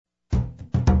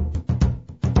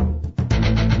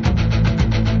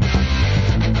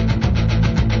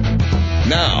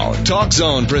Talk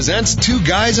Zone presents Two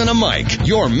Guys and a Mic,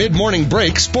 your mid-morning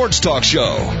break sports talk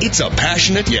show. It's a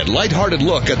passionate yet lighthearted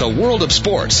look at the world of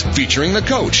sports, featuring the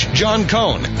coach, John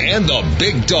Cohn, and the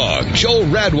big dog, Joel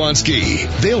Radwanski.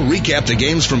 They'll recap the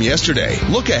games from yesterday,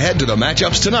 look ahead to the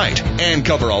matchups tonight, and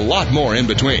cover a lot more in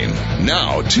between.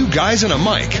 Now, Two Guys and a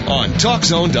Mic on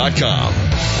TalkZone.com.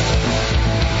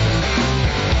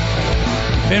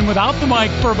 Been without the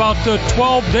mic for about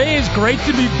 12 days. Great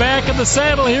to be back in the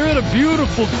saddle here on a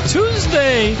beautiful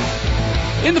Tuesday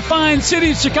in the fine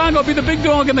city of Chicago. I'll be the big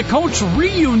dog and the coach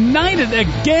reunited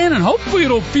again, and hopefully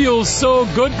it'll feel so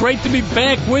good. Great to be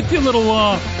back with you. A little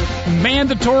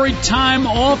mandatory time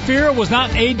off here. It was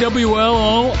not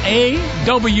AWOL,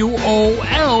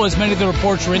 as many of the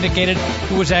reports were indicated.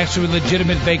 It was actually a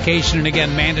legitimate vacation, and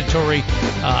again, mandatory,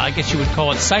 I guess you would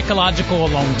call it psychological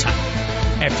alone time,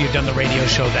 after you've done the radio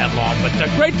show that long. But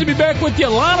great to be back with you. A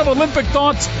lot of Olympic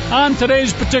thoughts on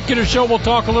today's particular show. We'll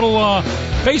talk a little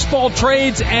baseball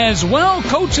trades as well.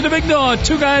 Coach and the big dog,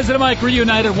 Two Guys and a Mic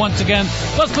reunited once again.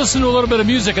 Let's listen to a little bit of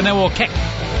music, and then we'll kick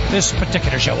this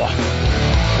particular show off.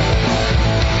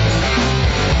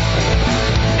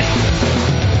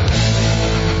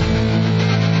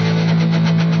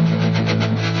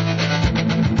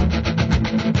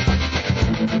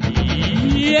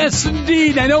 Yes,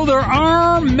 indeed. I know there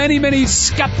are many, many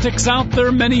skeptics out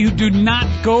there, many who do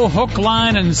not go hook,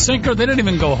 line, and sinker. They don't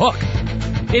even go hook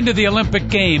into the Olympic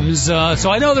Games. So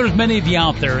I know there's many of you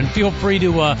out there, and feel free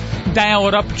to dial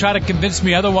it up and try to convince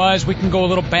me. Otherwise, we can go a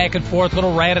little back and forth, a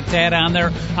little rat-a-tat on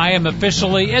there. I am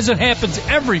officially, as it happens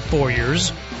every 4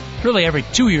 years, really every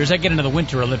 2 years, I get into the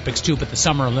Winter Olympics too, but the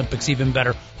Summer Olympics even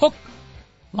better. Hook,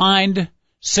 lined,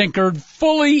 sinkered,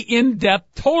 fully in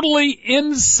depth, totally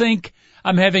in sync.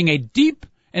 I'm having a deep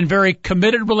and very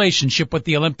committed relationship with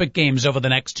the Olympic Games over the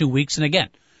next 2 weeks. And again,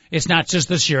 it's not just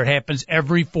this year. It happens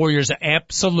every 4 years. I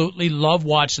absolutely love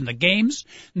watching the games,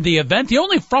 the event. The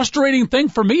only frustrating thing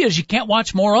for me is you can't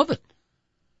watch more of it.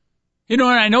 You know,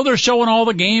 and I know they're showing all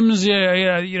the games,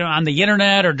 on the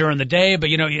internet or during the day,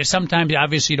 but, sometimes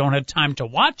obviously you don't have time to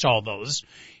watch all those.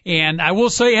 And I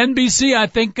will say NBC, I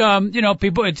think,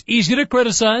 people, it's easy to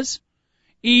criticize.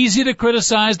 Easy to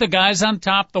criticize the guys on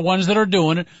top, the ones that are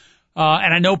doing it.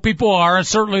 And I know people are, and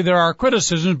certainly there are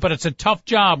criticisms, but it's a tough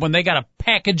job when they got to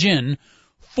package in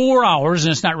 4 hours,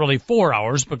 and it's not really 4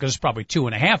 hours because it's probably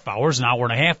 2.5 hours, an hour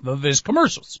and a half of it is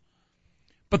commercials.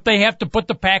 But they have to put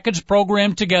the package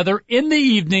program together in the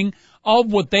evening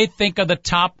of what they think are the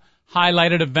top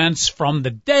highlighted events from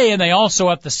the day, and they also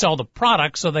have to sell the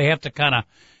product, so they have to kind of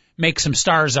make some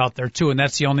stars out there too, and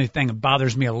that's the only thing that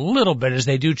bothers me a little bit is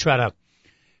they do try to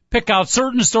pick out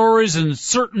certain stories and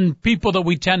certain people that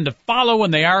we tend to follow,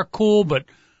 and they are cool, but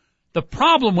the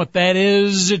problem with that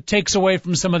is it takes away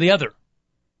from some of the other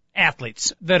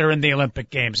athletes that are in the Olympic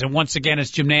Games. And once again,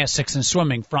 it's gymnastics and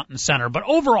swimming front and center. But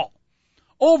overall,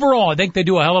 I think they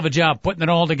do a hell of a job putting it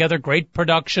all together. Great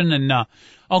production, and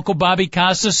Uncle Bobby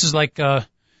Costas is like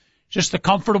just the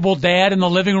comfortable dad in the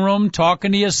living room,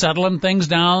 talking to you, settling things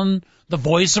down. The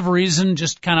voice of reason,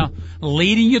 just kind of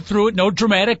leading you through it. No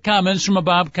dramatic comments from a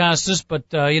Bob Costas, but,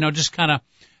 just kind of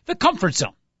the comfort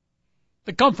zone.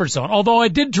 The comfort zone. Although I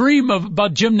did dream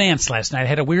about Jim Nantz last night. I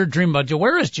had a weird dream about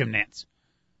Where is Jim Nantz?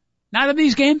 Not at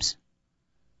these games?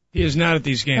 He is not at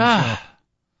these games. No.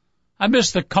 I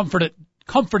miss the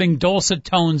comforting dulcet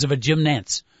tones of a Jim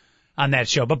Nantz on that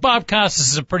show. But Bob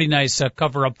Costas is a pretty nice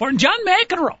cover-up for it. And John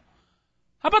McEnroe.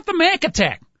 How about the Mac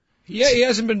attack? Yeah, he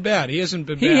hasn't been bad. He hasn't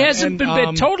been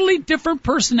bad. Totally different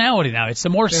personality now. It's the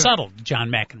more subtle John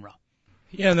McEnroe.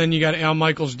 Yeah, and then you got Al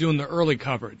Michaels doing the early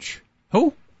coverage.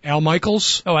 Who? Al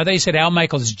Michaels. Oh, I thought you said Al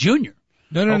Michaels Jr.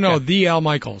 No, the Al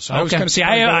Michaels. I was kind of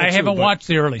I haven't watched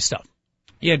the early stuff.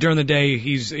 Yeah, during the day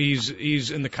he's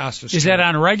in the Costas. Is that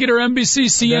on regular NBC,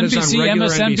 CNBC,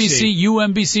 MSNBC,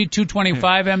 UMBC,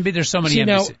 225 MB? There's so many NBC.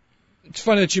 Now, it's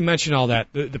funny that you mention all that.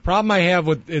 The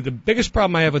biggest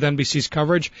problem I have with NBC's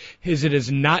coverage is it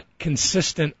is not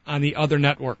consistent on the other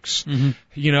networks.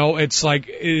 Mm-hmm. It's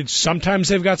like sometimes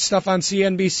they've got stuff on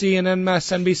CNBC and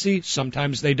MSNBC,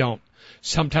 sometimes they don't.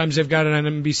 Sometimes they've got it on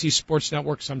NBC Sports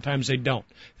Network, sometimes they don't.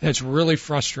 That's really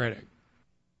frustrating.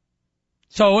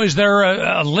 So is there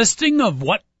a listing of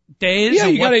what days? Yeah,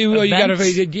 you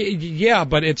gotta,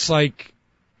 but it's like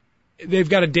they've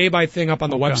got a day-by thing up on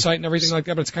the website and everything like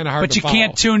that, but it's kind of hard to follow. But you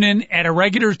can't tune in at a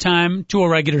regular time to a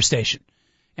regular station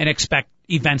and expect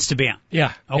events to be on.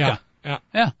 Yeah. Okay.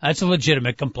 Yeah, that's a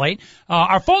legitimate complaint.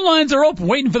 Our phone lines are open,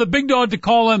 waiting for the big dog to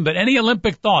call in, but any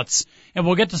Olympic thoughts and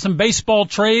we'll get to some baseball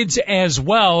trades as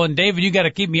well. And David, you got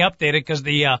to keep me updated because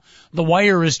the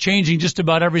wire is changing just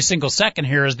about every single second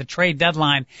here as the trade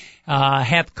deadline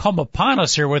hath come upon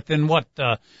us here within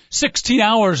 16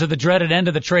 hours of the dreaded end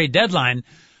of the trade deadline.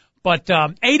 But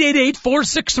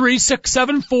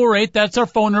 888-463-6748, that's our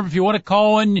phone number if you want to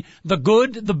call in the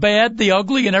good, the bad, the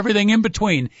ugly, and everything in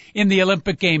between in the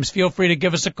Olympic Games. Feel free to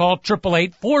give us a call,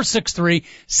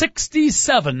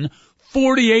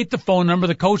 888-463-6748, the phone number.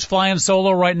 The coach flying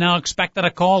solo right now, expected a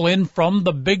call in from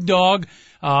the big dog.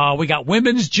 We got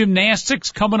women's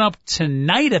gymnastics coming up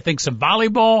tonight, I think some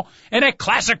volleyball, and a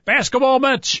classic basketball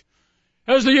match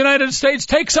as the United States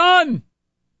takes on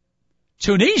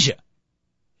Tunisia.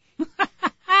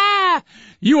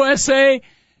 USA,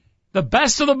 the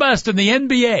best of the best in the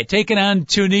NBA, taking on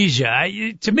Tunisia.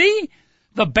 To me,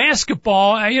 the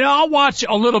basketball, I'll watch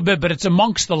a little bit, but it's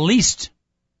amongst the least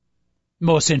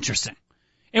most interesting.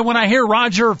 And when I hear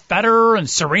Roger Federer and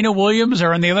Serena Williams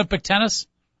are in the Olympic tennis,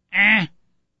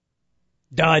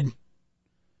 dud.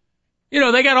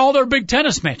 They got all their big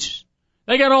tennis matches.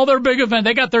 They got all their big events.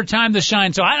 They got their time to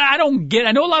shine. So I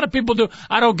know a lot of people do.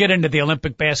 I don't get into the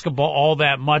Olympic basketball all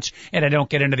that much, and I don't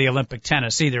get into the Olympic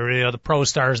tennis either. The pro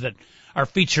stars that are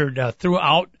featured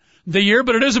throughout the year.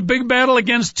 But it is a big battle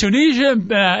against Tunisia.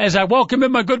 As I welcome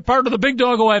in my good part of the big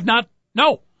dog who I have not.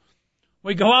 No.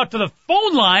 We go out to the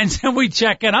phone lines and we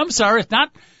check in. I'm sorry, it's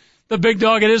not the big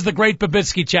dog. It is the great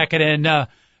Babitsky checking in.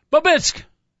 Babitsk,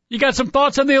 you got some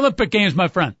thoughts on the Olympic Games, my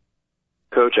friend?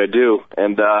 Coach, I do,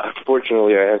 and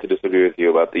fortunately I have to disagree with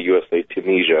you about the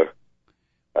USA-Tunisia.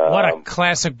 What a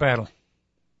classic battle.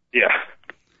 Yeah.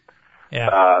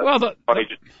 Yeah.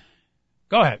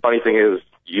 Go ahead. Funny thing is,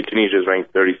 Tunisia is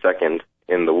ranked 32nd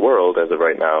in the world as of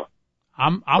right now.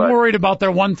 I'm worried about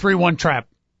their 1-3-1 trap.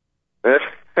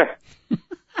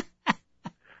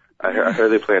 I heard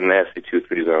they play a nasty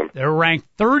 2-3 zone. They're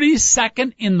ranked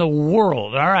 32nd in the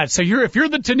world. All right, so if you're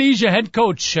the Tunisia head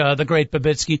coach, the great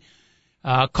Babitsky,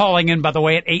 calling in, by the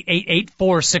way, at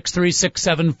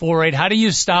 888-463-6748. How do you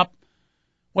stop?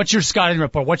 What's your scouting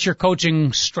report? What's your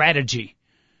coaching strategy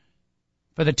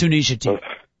for the Tunisia team?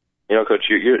 Coach,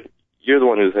 you're the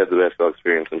one who's had the basketball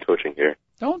experience in coaching here.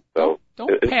 Don't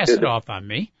pass it off on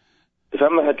me. If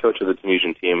I'm the head coach of the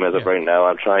Tunisian team, as of right now,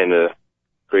 I'm trying to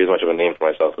create as much of a name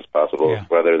for myself as possible,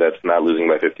 whether that's not losing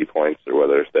by 50 points or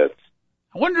whether that's...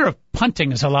 I wonder if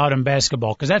punting is allowed in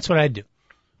basketball, because that's what I do.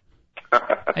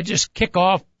 I just kick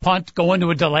off, punt, go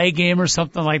into a delay game or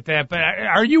something like that. But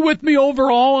are you with me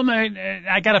overall? And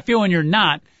I got a feeling you're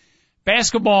not.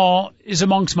 Basketball is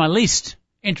amongst my least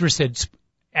interested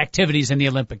activities in the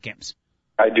Olympic Games.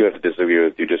 I do have to disagree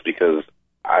with you just because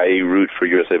I root for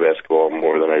USA basketball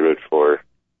more than I root for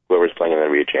whoever's playing in the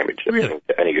NBA championship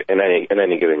in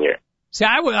any given year. See,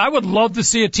 I would love to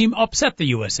see a team upset the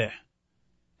USA.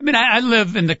 I mean, I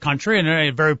live in the country and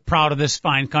I'm very proud of this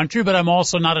fine country, but I'm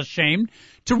also not ashamed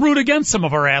to root against some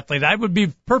of our athletes. I would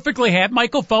be perfectly happy.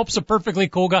 Michael Phelps, a perfectly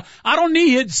cool guy. I don't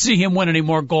need to see him win any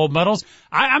more gold medals.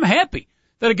 I'm happy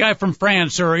that a guy from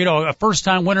France or, a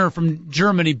first-time winner from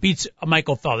Germany beats a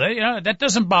Michael Phelps. That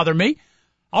doesn't bother me.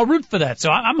 I'll root for that. So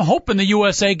I'm hoping the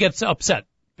USA gets upset,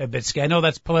 Babitsky. I know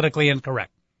that's politically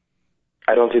incorrect.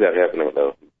 I don't see that happening,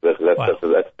 though. That's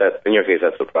in your case,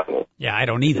 that's the problem. Yeah, I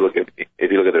don't either.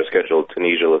 If you look at their schedule,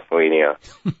 Tunisia, Lithuania.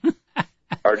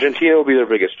 Argentina will be their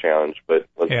biggest challenge, but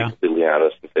let's be completely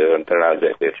honest and say they're not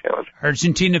exactly a challenge.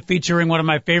 Argentina featuring one of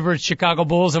my favorite Chicago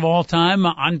Bulls of all time,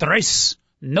 Andres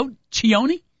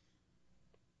Nocioni.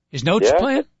 Is Noce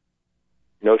playing?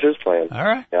 Noce is playing. All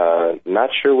right. Not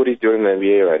sure what he's doing in the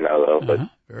NBA right now, though. But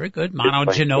very good. Manu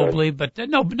Ginobili, but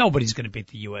nobody's going to beat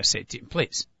the USA team,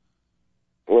 please.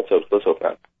 Let's hope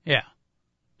not. Yeah.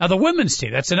 Now, the women's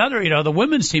team, that's another, the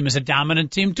women's team is a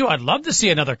dominant team, too. I'd love to see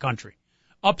another country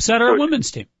upset our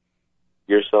women's team.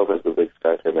 Yourself as the big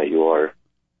Sky fan that you are.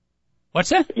 What's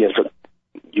that? Yes,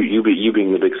 you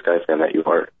being the big Sky fan that you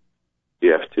are,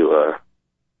 you have to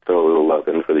throw a little love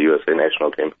in for the USA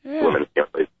national team. Women's team,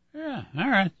 please. Yeah, all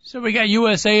right. So we got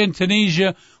USA and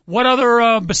Tunisia. What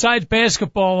other, besides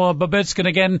basketball, Babitsky,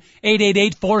 again,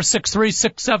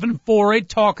 888-463-6748,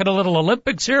 talking a little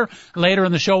Olympics here. Later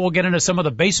in the show, we'll get into some of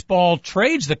the baseball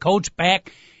trades. The coach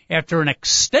back after an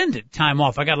extended time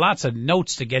off. I got lots of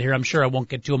notes to get here. I'm sure I won't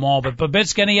get to them all. But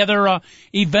Babitsky, any other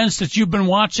events that you've been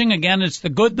watching? Again, it's the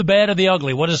good, the bad, or the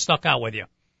ugly. What has stuck out with you?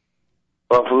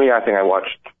 Well, for me, I think I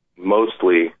watched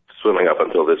mostly swimming up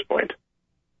until this point.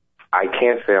 I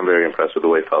can't say I'm very impressed with the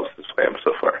way Phelps has swam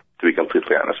so far, to be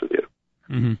completely honest with you.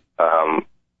 Mm-hmm.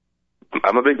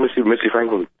 I'm a big Missy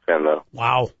Franklin fan, though.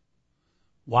 Wow.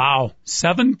 Wow.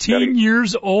 17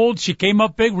 years old. She came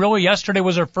up big. Really, yesterday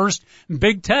was her first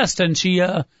big test, and she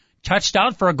touched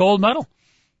out for a gold medal.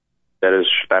 That is,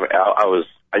 I was,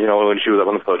 when she was up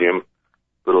on the podium,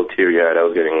 a little teary-eyed, I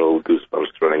was getting little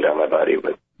goosebumps running down my body.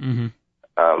 But,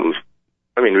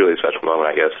 really special moment,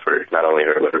 I guess, for not only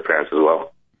her, but her parents as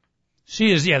well.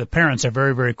 She is, the parents are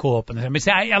very, very cool up in this.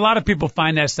 A lot of people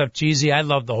find that stuff cheesy. I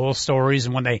love the whole stories,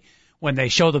 and when they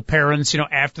show the parents,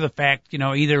 after the fact,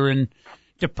 either in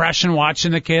depression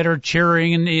watching the kid or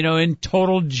cheering and, in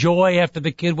total joy after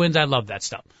the kid wins. I love that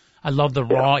stuff. I love the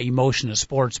raw emotion of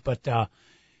sports, but,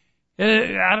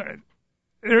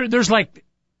 there's like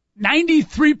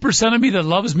 93% of me that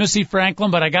loves Missy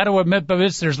Franklin, but I got to admit,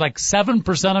 there's like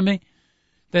 7% of me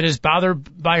that is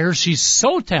bothered by her. She's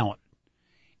so talented.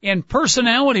 And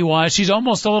personality-wise, she's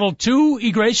almost a little too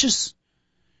egregious.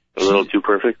 A little too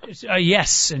perfect?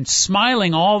 Yes, and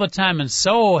smiling all the time and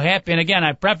so happy. And again,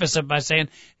 I preface it by saying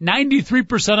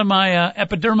 93% of my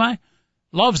epidermi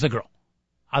loves the girl.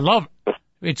 I love her.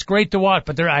 It's great to watch,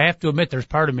 but I have to admit there's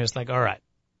part of me that's like, all right,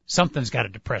 something's got to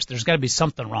depress. There's got to be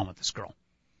something wrong with this girl.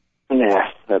 Yeah,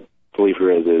 I believe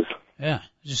her as is. Yeah,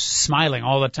 just smiling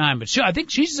all the time. But I think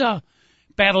she's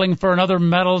battling for another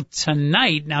medal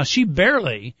tonight. Now, she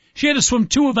had to swim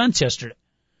 2 events yesterday.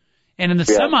 And in the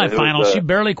semifinal, she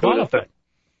barely qualified.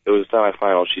 It was a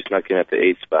semifinal. She snuck in at the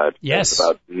 8th spot. Yes. And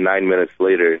about 9 minutes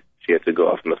later, she had to go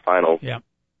off in the final. Yeah.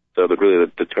 So the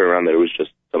turnaround there was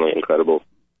just something incredible.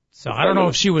 So I don't know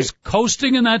if she was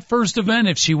coasting in that first event.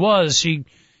 If she was, she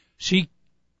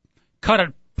cut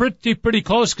it pretty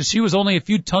close because she was only a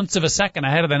few tenths of a second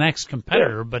ahead of the next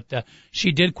competitor. Yeah. But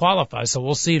she did qualify. So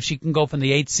we'll see if she can go from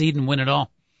the 8th seed and win it all.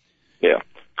 Yeah.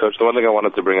 Coach, the one thing I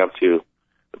wanted to bring up to you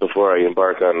before I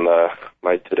embark on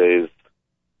my today's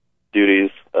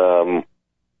duties, Chicago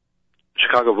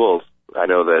Bulls. I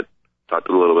know that talked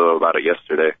a little bit about it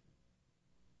yesterday.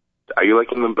 Are you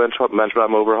liking the bench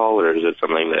bottom overhaul, or is it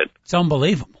something that it's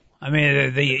unbelievable? I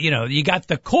mean, you got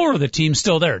the core of the team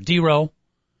still there: D-Row,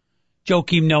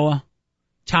 Joakim Noah,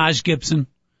 Taj Gibson,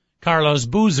 Carlos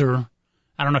Boozer.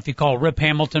 I don't know if you call Rip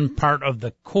Hamilton part of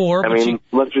the core.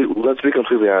 Let's be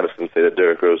completely honest and say that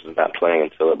Derrick Rose is not playing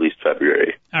until at least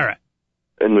February. All right.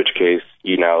 In which case,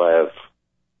 you now have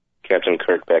Captain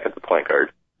Kirk back at the point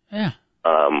guard. Yeah.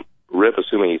 Rip,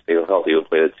 assuming he stays healthy, will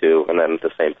play the 2, and then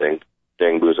the same thing,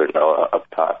 Dang Boozer Noah up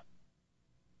top.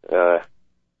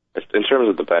 In terms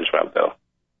of the bench map, though,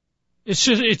 it's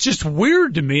just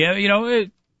weird to me.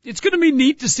 It's going to be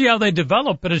neat to see how they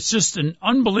develop, but it's just an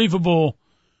unbelievable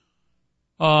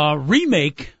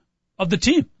remake of the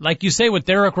team. Like you say, with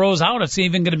Derrick Rose out, it's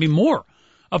even going to be more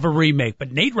of a remake.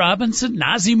 But Nate Robinson,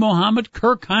 Nazem Mohammed,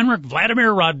 Kirk Heinrich,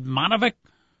 Vladimir Radmanovic,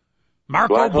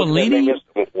 Marco Bellini.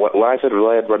 When I said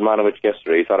Radmanovic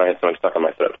yesterday, you thought I had something stuck in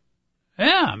my throat.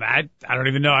 Yeah, I don't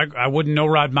even know. I wouldn't know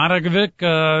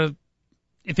Radmanovic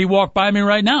if he walked by me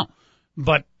right now.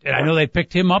 But I know they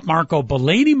picked him up. Marco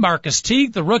Bellini, Marcus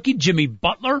Teague, the rookie, Jimmy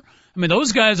Butler. I mean,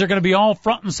 those guys are going to be all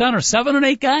front and center. 7 and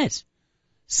 8 guys.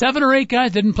 7 or 8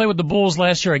 guys didn't play with the Bulls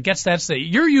last year. I guess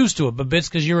you're used to it, but it's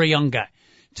because you're a young guy.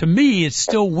 To me, it's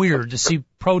still weird to see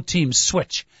pro teams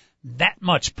switch that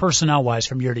much personnel-wise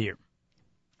from year to year.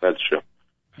 That's true.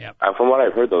 Yeah. From what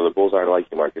I've heard, though, the Bulls aren't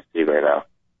liking Marcus Teague right now.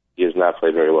 He has not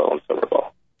played very well in summer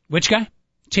ball. Which guy?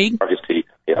 Teague? Marcus Teague.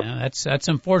 Yep. Yeah, that's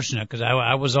unfortunate because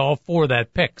I was all for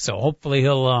that pick. So hopefully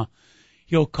he'll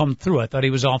come through. I thought he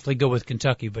was awfully good with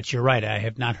Kentucky, but you're right. I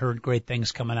have not heard great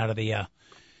things coming out of the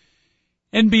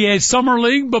NBA Summer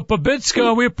League. But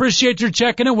Babitska, we appreciate your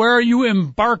checking in. Where are you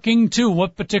embarking to?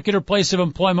 What particular place of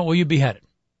employment will you be headed?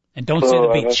 And don't say the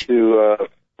beach.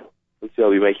 Let's see.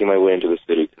 I'll be making my way into the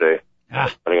city today.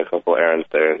 Running a couple errands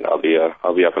there, and I'll be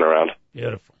up and around.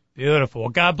 Beautiful. Beautiful. Well,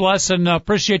 God bless and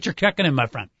appreciate your checking in, my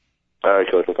friend. All right,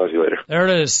 Coach. We'll talk to you later. There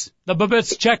it is. The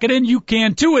Babitz, check it in. You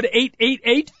can too at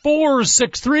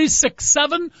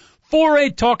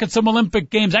 888-463-6748. Talking some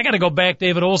Olympic Games. I got to go back,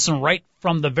 David Olson, right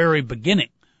from the very beginning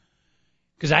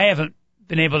because I haven't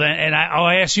been able to. And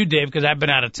I'll ask you, Dave, because I've been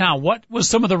out of town. What was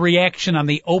some of the reaction on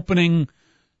the opening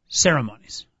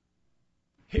ceremonies?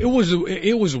 It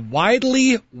was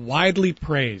widely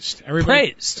praised.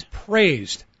 Everybody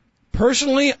praised.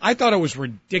 Personally, I thought it was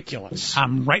ridiculous.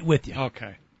 I'm right with you.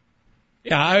 Okay.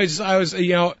 Yeah, I was,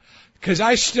 because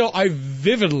I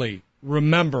vividly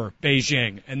remember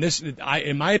Beijing, and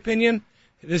in my opinion,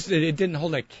 it didn't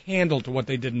hold a candle to what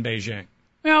they did in Beijing.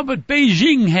 Well, but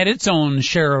Beijing had its own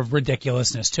share of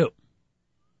ridiculousness too.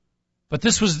 But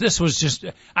this was just,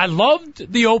 I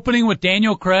loved the opening with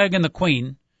Daniel Craig and the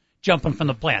Queen jumping from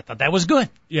the plane. I thought that was good.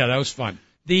 Yeah, that was fun.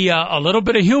 A little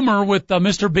bit of humor with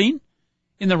Mr. Bean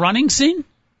in the running scene.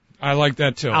 I like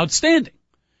that too. Outstanding.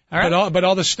 All right. But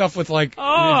all the stuff with like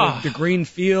the green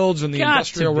fields and the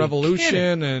Industrial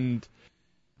Revolution and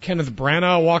Kenneth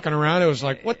Branagh walking around, it was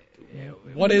like,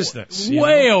 what is this?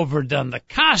 Way overdone. The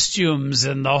costumes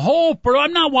and the whole.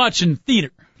 I'm not watching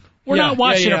theater. We're not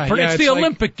watching it's the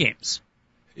Olympic Games.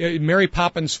 Yeah, Mary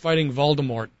Poppins fighting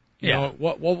Voldemort. You know,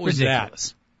 what was ridiculous.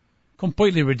 that?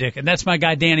 Completely ridiculous. That's my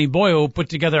guy Danny Boyle, who put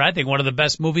together, I think, one of the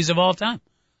best movies of all time.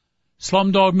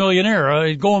 Slumdog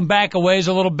Millionaire. Going back a ways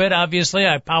a little bit, obviously.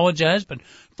 I apologize, but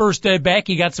first day back,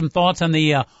 he got some thoughts on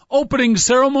the opening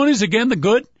ceremonies. Again, the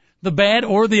good, the bad,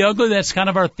 or the ugly. That's kind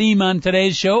of our theme on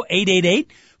today's show.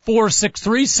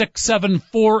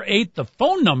 888-463-6748, the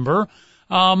phone number.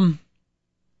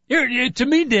 Here, to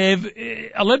me,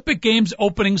 Dave, Olympic Games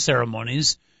opening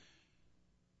ceremonies,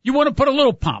 you want to put a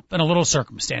little pomp and a little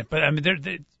circumstance, but I mean,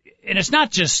 and it's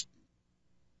not just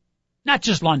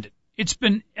London. It's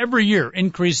been every year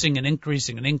increasing and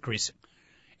increasing and increasing.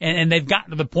 And they've gotten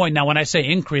to the point now, when I say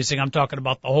increasing, I'm talking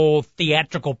about the whole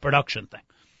theatrical production thing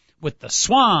with the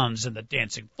swans and the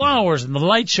dancing flowers and the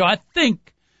light show. I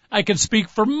think I can speak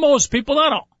for most people,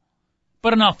 not all,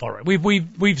 but enough already.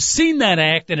 We've seen that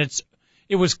act, and it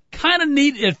was kind of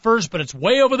neat at first, but it's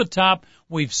way over the top.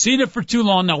 We've seen it for too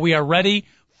long. Now we are ready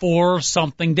for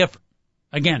something different.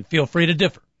 Again, feel free to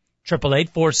differ.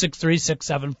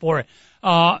 888-463-6748.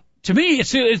 To me,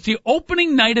 it's the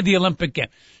opening night of the Olympic Games.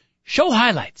 Show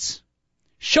highlights.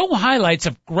 Show highlights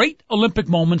of great Olympic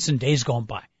moments in days gone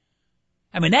by.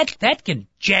 I mean, that can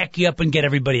jack you up and get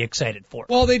everybody excited for it.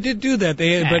 Well, they did do that.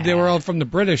 But they were all from the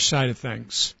British side of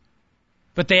things.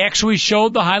 But they actually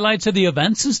showed the highlights of the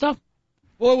events and stuff?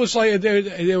 Well, it was like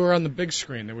they were on the big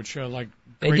screen. They would show like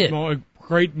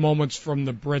great moments from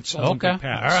the Brits Olympic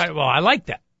past. All right. Well, I like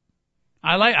that.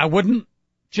 I wouldn't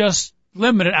just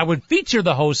limit it. I would feature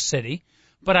the host city,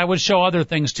 but I would show other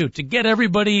things too to get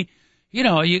everybody.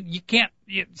 You can't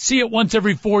see it once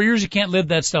every 4 years. You can't live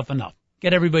that stuff enough.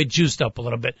 Get everybody juiced up a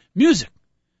little bit.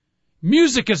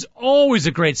 Music is always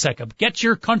a great second. Get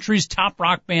your country's top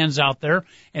rock bands out there,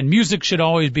 and music should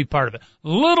always be part of it. A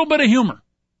little bit of humor.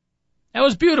 That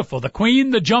was beautiful. The Queen,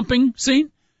 the jumping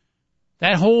scene,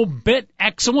 that whole bit,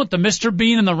 excellent. The Mr.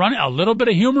 Bean and the running, a little bit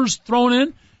of humor's thrown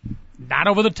in. Not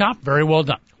over the top. Very well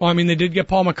done. Well, I mean, they did get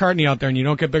Paul McCartney out there, and you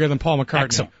don't get bigger than Paul McCartney.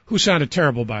 Excellent. Who sounded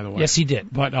terrible, by the way. Yes, he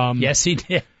did. But yes, he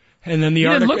did. And then the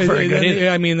Arctic, didn't look very good either.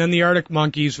 I mean, then the Arctic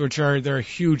Monkeys, they're a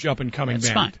huge up and coming band.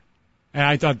 That's fine. And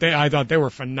I thought they were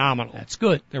phenomenal. That's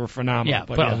good. They were phenomenal. Yeah,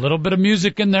 put a little bit of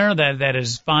music in there. That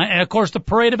is fine. And of course, the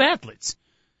parade of athletes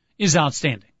is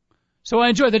outstanding. So I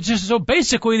enjoyed that. So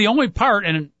basically, the only part,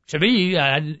 and to me,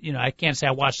 I can't say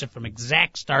I watched it from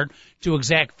exact start to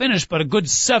exact finish, but a good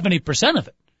 70% of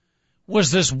it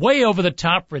was this way over the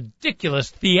top, ridiculous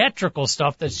theatrical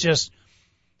stuff that's just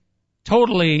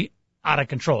totally out of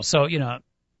control. So we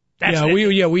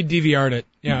DVR'd it.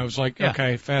 Yeah, it was like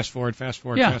okay, fast forward.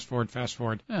 Yeah.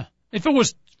 Yeah. If it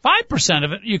was 5%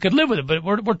 of it, you could live with it, but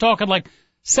we're talking like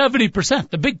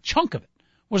 70%. The big chunk of it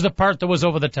was the part that was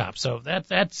over the top. So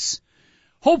that's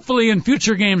hopefully in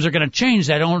future games are going to change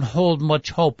that. I don't hold much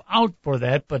hope out for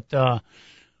that, but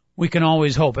we can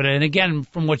always hope. And again,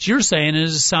 from what you're saying it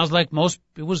sounds like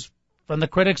it was from the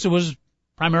critics, it was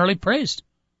primarily praised.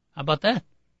 How about that?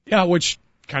 Yeah, which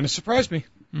kind of surprised me.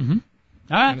 Mm-hmm.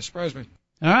 All right. Kind of surprised me.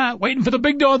 All right, waiting for the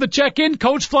big dog to check in.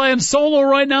 Coach flying solo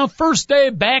right now. First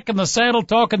day back in the saddle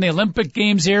talking the Olympic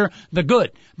Games here. The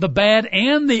good, the bad,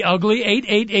 and the ugly.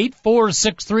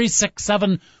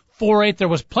 888-463-6748. There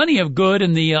was plenty of good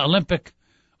in the Olympic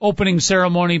opening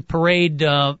ceremony parade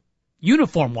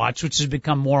uniform watch, which has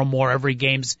become more and more every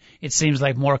games. It seems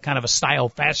like more kind of a style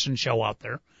fashion show out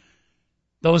there.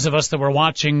 Those of us that were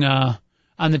watching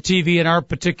on the TV in our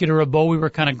particular abode, we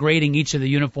were kind of grading each of the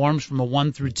uniforms from a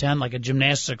 1 through 10, like a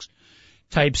gymnastics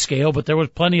type scale, but there was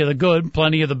plenty of the good,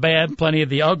 plenty of the bad, plenty of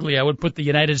the ugly. I would put the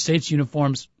United States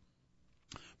uniforms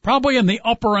probably in the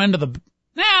upper end of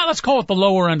let's call it the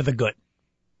lower end of the good.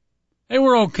 They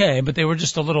were okay, but they were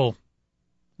just a little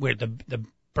weird. The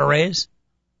berets.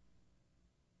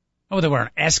 Oh, they were an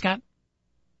ascot.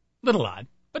 Little odd,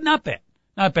 but not bad.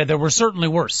 Not bad. There were certainly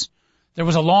worse. There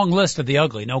was a long list of the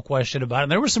ugly, no question about it.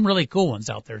 And there were some really cool ones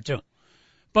out there, too.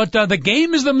 But the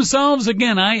games themselves,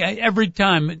 again, I every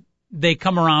time they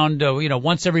come around,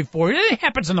 once every 4 years, it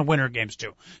happens in the winter games,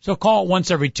 too. So call it once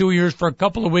every 2 years for a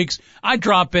couple of weeks. I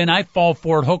drop in, I fall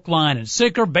for it, hook, line, and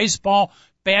sinker, baseball,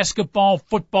 basketball,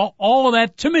 football, all of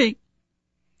that, to me,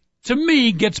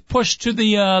 gets pushed to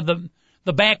the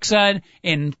backside,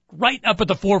 and right up at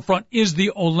the forefront is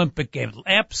the Olympic Games.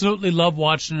 Absolutely love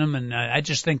watching them, and I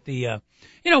just think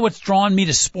what's drawn me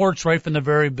to sports right from the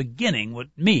very beginning with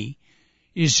me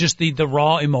is just the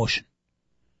raw emotion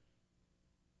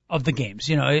of the games.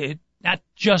 You know, not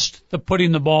just the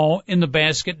putting the ball in the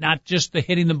basket, not just the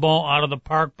hitting the ball out of the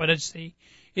park, but it's the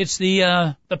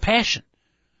passion,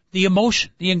 the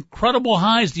emotion, the incredible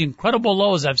highs, the incredible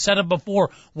lows. I've said it before.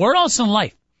 Where else in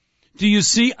life do you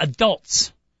see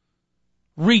adults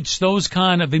reach those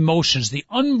kind of emotions, the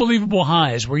unbelievable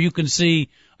highs where you can see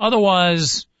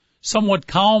otherwise somewhat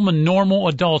calm and normal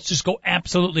adults just go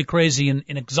absolutely crazy in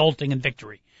exulting in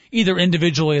victory, either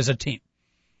individually as a team?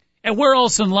 And where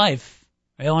else in life,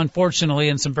 well, unfortunately,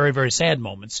 in some very, very sad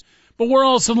moments, but where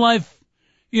else in life,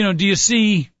 you know, do you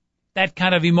see that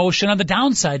kind of emotion on the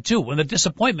downside too, when the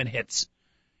disappointment hits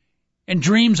and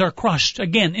dreams are crushed,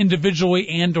 again, individually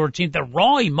and or team? The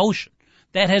raw emotion,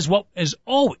 that has what has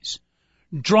always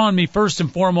drawn me first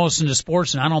and foremost into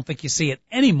sports, and I don't think you see it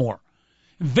any more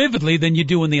vividly than you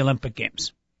do in the Olympic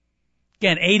Games.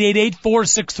 Again,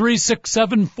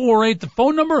 888-463-6748, the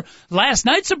phone number. Last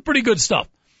night, some pretty good stuff.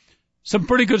 Some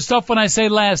pretty good stuff when I say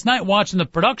last night. Watching the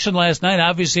production last night,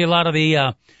 obviously a lot of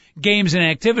the games and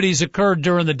activities occurred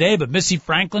during the day, but Missy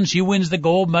Franklin, she wins the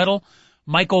gold medal.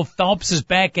 Michael Phelps is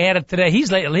back at it today.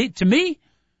 He's late. To me,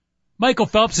 Michael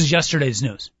Phelps is yesterday's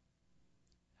news.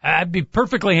 I'd be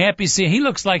perfectly happy seeing. He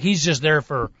looks like he's just there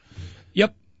for.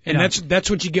 Yep, and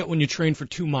that's what you get when you train for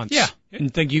 2 months. Yeah,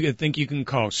 and think you can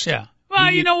coast. Yeah.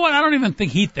 Well, you know what? I don't even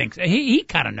think he thinks. He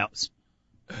kind of knows.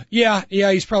 Yeah.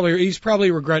 He's probably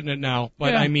regretting it now.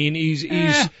 But I mean, he's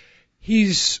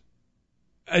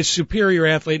a superior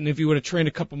athlete, and if he would have trained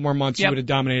a couple more months, he would have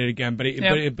dominated again. But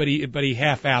he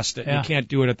half-assed it. Yeah. He can't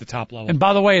do it at the top level. And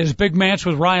by the way, his big match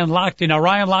with Ryan Lochte. Now,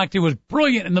 Ryan Lochte was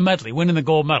brilliant in the medley, winning the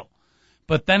gold medal.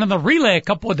 But then in the relay a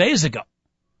couple of days ago,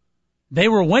 they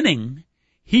were winning.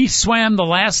 He swam the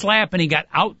last lap and he got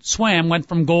out-swam, went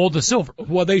from gold to silver.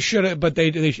 Well, they should have, but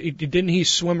didn't he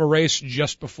swim a race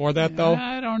just before that though?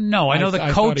 I don't know. I know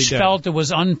the coach felt it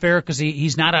was unfair because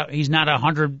he's not a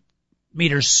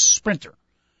 100-meter sprinter.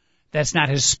 That's not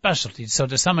his specialty. So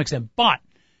to some extent, but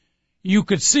you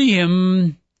could see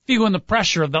him feeling the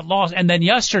pressure of that loss. And then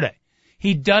yesterday,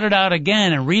 he dudded out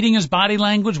again, and reading his body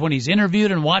language when he's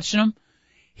interviewed and watching him,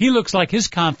 he looks like his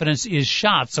confidence is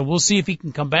shot. So we'll see if he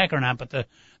can come back or not. But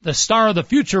the star of the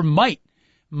future might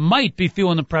be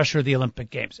feeling the pressure of the Olympic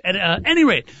Games. At any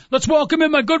rate, let's welcome in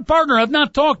my good partner. I've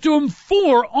not talked to him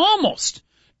for almost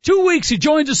 2 weeks. He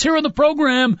joins us here on the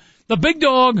program, the big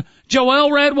dog,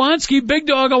 Joel Radwanski. Big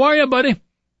dog, how are you, buddy?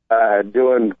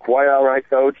 Doing quite all right,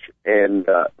 Coach. And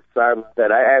sorry about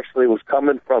that. I actually was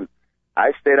coming from.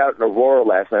 I stayed out in Aurora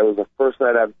last night. It was the first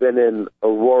night I've been in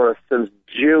Aurora since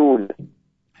June.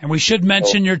 And we should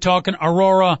mention you're talking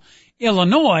Aurora,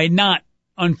 Illinois, not,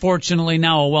 unfortunately,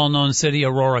 now a well-known city,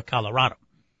 Aurora, Colorado.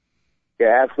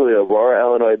 Yeah, absolutely. Aurora,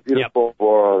 Illinois. Beautiful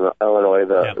Aurora, Illinois.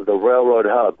 The railroad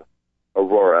hub,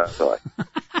 Aurora, Illinois.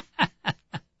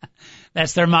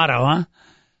 That's their motto, huh?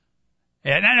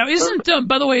 Yeah, no,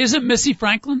 by the way, isn't Missy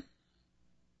Franklin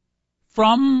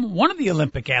from one of the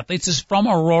Olympic athletes is from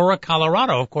Aurora,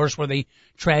 Colorado, of course, where the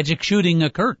tragic shooting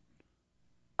occurred?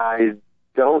 I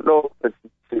don't know if it's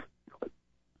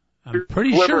I'm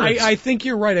pretty sure. I think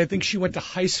you're right. I think she went to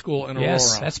high school in Aurora.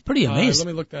 Yes, that's pretty amazing.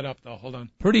 Let me look that up, though. Hold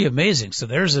on. Pretty amazing. So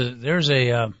there's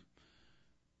a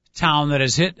town that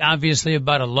has hit obviously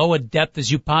about a low a depth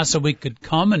as you possibly could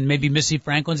come, and maybe Missy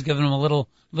Franklin's giving them a little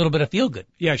bit of feel good.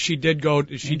 Yeah, she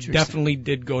definitely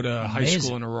did go to high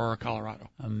school in Aurora,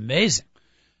 Colorado. Amazing.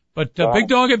 But Big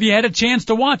Dog, have you had a chance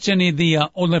to watch any of the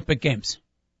Olympic Games?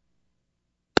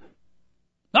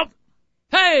 Nope.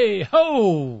 Hey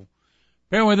ho.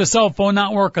 Apparently the cell phone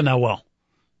not working that well.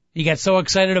 He got so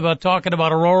excited about talking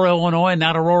about Aurora, Illinois,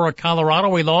 not Aurora, Colorado.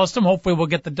 We lost him. Hopefully we'll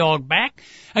get the dog back.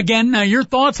 Again, your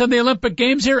thoughts on the Olympic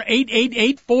Games here,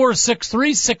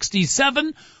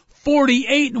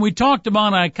 888-463-6748. And we talked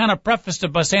about, I kind of prefaced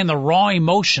it by saying the raw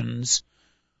emotions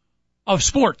of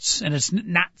sports. And it's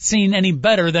not seen any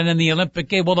better than in the Olympic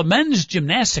Games. Well, the men's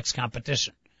gymnastics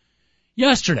competition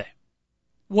yesterday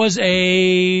was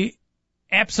a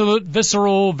absolute,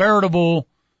 visceral, veritable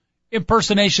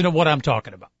impersonation of what I'm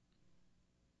talking about.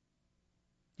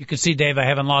 You can see, Dave, I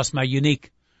haven't lost my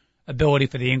unique ability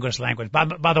for the English language.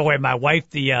 By the way, my wife,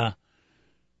 the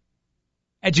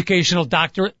educational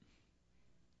doctorate,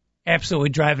 absolutely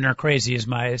driving her crazy.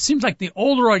 It seems like the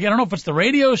older I get, I don't know if it's the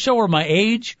radio show or my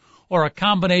age or a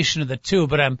combination of the two,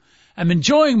 but I'm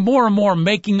enjoying more and more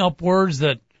making up words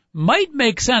that might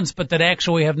make sense, but that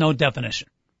actually have no definition.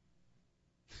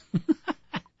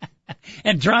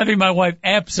 And driving my wife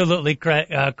absolutely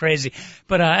crazy.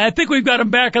 But I think we've got him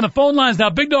back on the phone lines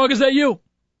now. Big Dog, is that you?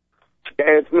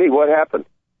 Yeah, it's me. What happened?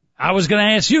 I was going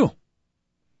to ask you.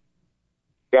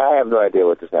 Yeah, I have no idea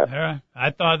what just happened.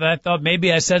 I thought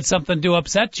maybe I said something to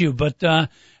upset you, but all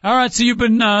right. So you've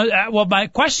been. Well, my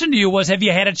question to you was: have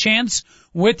you had a chance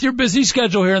with your busy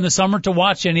schedule here in the summer to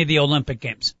watch any of the Olympic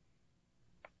Games?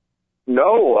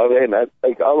 No, I mean,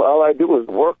 all I do is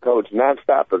work, Coach,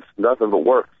 nonstop. It's nothing but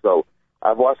work. So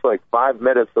I've watched like 5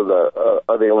 minutes of the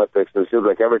Olympics, and it seems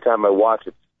like every time I watch,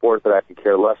 it's a sport that I could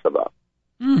care less about.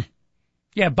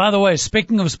 Yeah. By the way,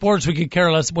 speaking of sports, we could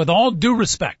care less. With all due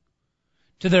respect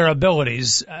to their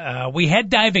abilities, we had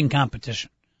diving competition,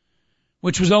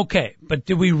 which was okay. But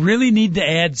do we really need to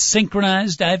add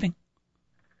synchronized diving?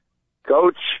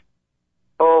 Coach,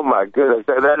 oh my goodness,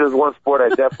 that is one sport I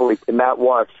definitely cannot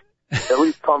watch, at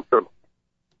least comfortably.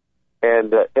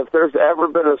 And if there's ever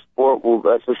been a sport, well,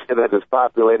 let's just say that is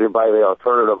populated by the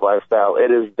alternative lifestyle, it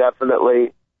is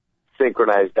definitely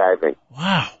synchronized diving.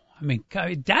 Wow. I mean,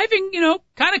 diving,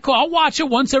 kind of cool. I'll watch it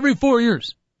once every 4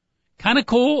 years. Kind of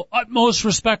cool. Utmost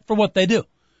respect for what they do.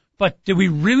 But do we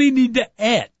really need to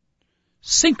add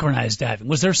synchronized diving?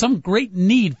 Was there some great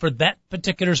need for that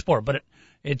particular sport? But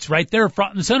it's right there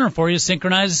front and center for you.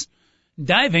 Synchronized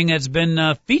diving has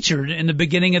been featured in the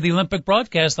beginning of the Olympic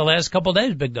broadcast the last couple of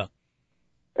days, Big Dog.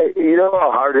 You know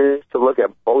how hard it is to look at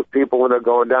both people when they're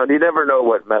going down? You never know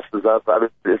what messes up. I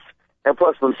mean, and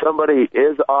plus, when somebody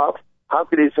is off, how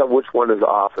can you tell which one is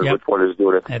off and which one is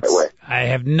doing it the right way? I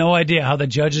have no idea how the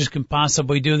judges can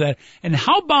possibly do that. And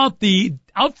how about the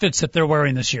outfits that they're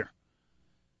wearing this year?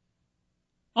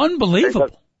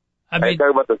 Unbelievable. Are you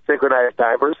talking about the synchronized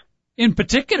divers? In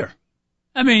particular.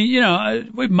 I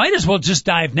mean, we might as well just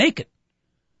dive naked.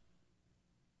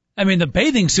 I mean, the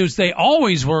bathing suits, they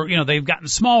always were, they've gotten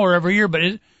smaller every year,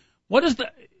 but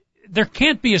there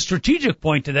can't be a strategic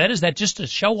point to that. Is that just a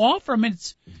show off? I mean,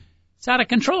 it's out of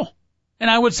control. And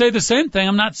I would say the same thing.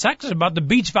 I'm not sexist about the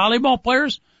beach volleyball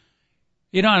players.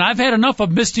 And I've had enough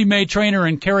of Misty May Traynor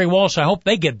and Kerry Walsh. I hope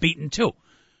they get beaten too.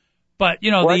 But,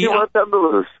 why do you want them to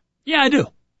lose? Yeah, I do.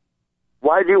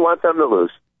 Why do you want them to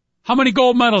lose? How many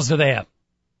gold medals do they have?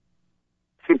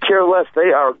 You care less.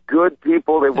 They are good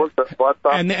people. They work their butts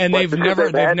off. And they've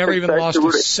never even lost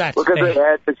a set. Because they've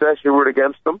had success, you root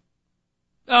against them?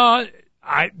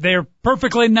 They're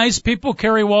perfectly nice people.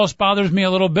 Kerry Walsh bothers me a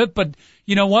little bit, but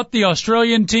you know what? The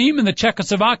Australian team and the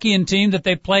Czechoslovakian team that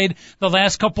they played the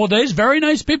last couple of days, very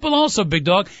nice people also, Big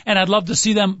Dog, and I'd love to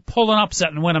see them pull an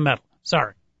upset and win a medal.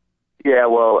 Sorry. Yeah,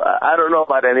 well, I don't know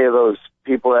about any of those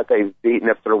people that they've beaten,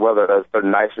 if they're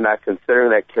nice or not,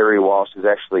 considering that Kerry Walsh has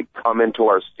actually come into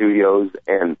our studios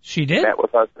and she did? met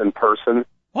with us in person.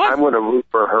 What? I'm going to root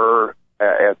for her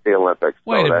at the Olympics.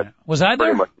 Wait a minute. Was I there?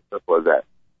 Pretty much as simple as that.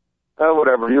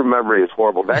 Whatever. Your memory is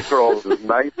horrible. That girl is as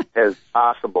nice as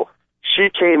possible. She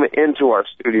came into our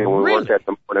studio when we worked at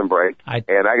the morning break, and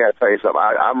I got to tell you something.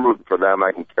 I'm rooting for them.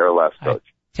 I can care less, Coach.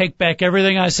 Take back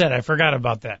everything I said. I forgot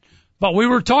about that. But we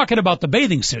were talking about the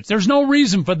bathing suits. There's no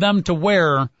reason for them to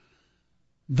wear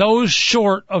those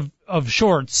short of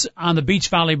shorts on the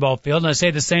beach volleyball field. And I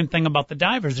say the same thing about the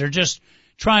divers. They're just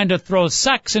trying to throw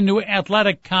sex into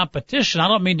athletic competition. I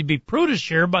don't mean to be prudish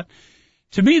here, but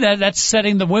to me that's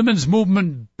setting the women's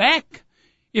movement back.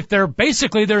 If they're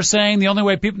saying the only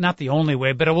way people, not the only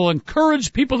way, but it will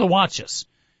encourage people to watch us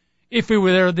if we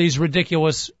wear these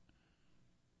ridiculous,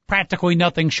 practically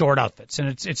nothing short outfits, and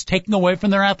it's taking away from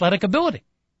their athletic ability.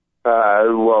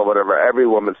 Well, whatever. Every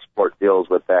women's sport deals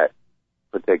with that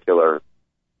particular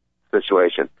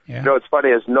situation. Yeah. What's funny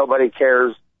is nobody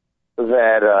cares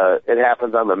that it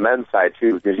happens on the men's side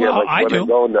too, because you have women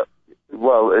going to.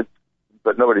 Well,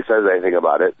 but nobody says anything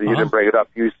about it. You didn't bring it up.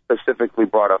 You specifically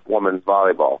brought up women's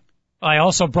volleyball. I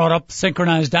also brought up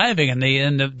synchronized diving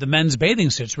and the men's bathing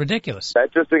suits. Ridiculous.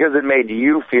 That's just because it made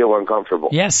you feel uncomfortable.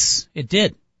 Yes, it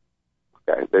did.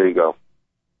 Okay, there you go.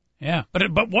 Yeah, but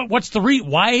what's the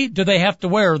why do they have to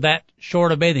wear that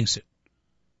short a bathing suit?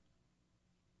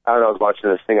 I don't know. I was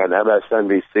watching this thing on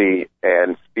MSNBC,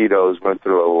 and Speedos went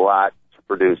through a lot to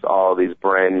produce all these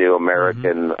brand new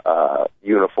American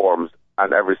uniforms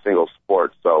on every single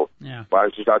sport. So why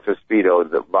don't you talk to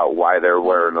Speedos about why they're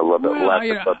wearing a little bit less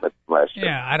equipment than last year?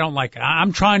 Yeah, I don't like it.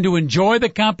 I'm trying to enjoy the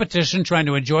competition, trying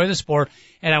to enjoy the sport,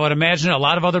 and I would imagine a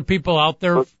lot of other people out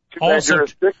there also. You're a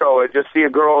sicko and just see a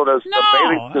girl in a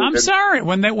bathing suit. I'm sorry.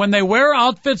 When they wear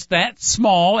outfits that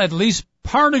small, at least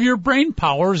part of your brain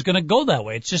power is going to go that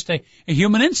way. It's just a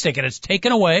human instinct, and it's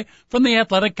taken away from the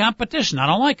athletic competition. I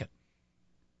don't like it.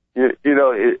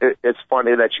 It's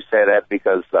funny that you say that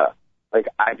because,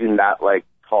 I do not like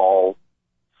tall,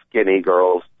 skinny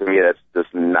girls. To me, that's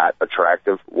just not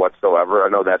attractive whatsoever. I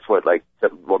know that's what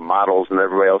models and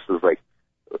everybody else is like.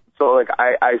 So,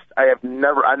 I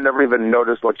never even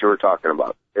noticed what you were talking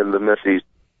about in the Missy's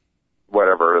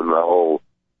whatever in the whole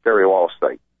Carrie Walsh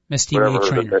thing. Misty May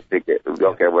Trainer.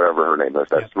 Okay, whatever her name is.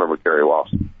 I just remember Carrie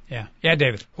Walsh. Yeah. Yeah,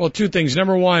 David. Well, two things.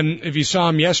 Number one, if you saw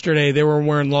them yesterday, they were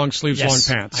wearing long sleeves, Yes,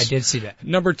 long pants. I did see that.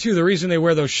 Number two, the reason they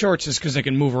wear those shorts is because they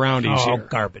can move around easier. Oh,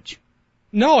 garbage.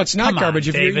 No, it's not Come on, garbage.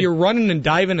 If David. you're running and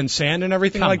diving in sand and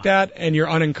everything Come like on. that, and you're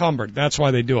unencumbered, that's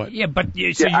why they do it. Yeah, but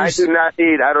I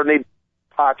don't need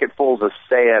pocketfuls of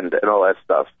sand and all that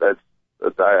stuff. I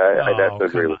have to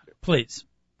agree with you. Please.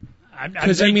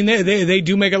 Because, I mean, they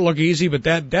do make it look easy, but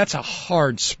that's a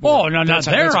hard sport. Oh, no, that's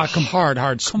they're a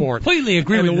hard sport. Completely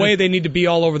agree and with the way they need to be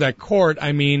all over that court,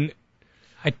 I mean,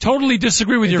 I totally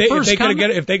disagree with your first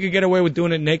comment. If they could get away with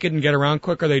doing it naked and get around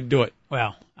quicker, they'd do it.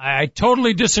 Well, I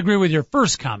totally disagree with your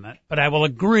first comment, but I will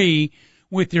agree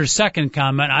with your second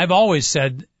comment. I've always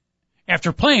said,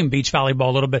 after playing beach volleyball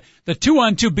a little bit, the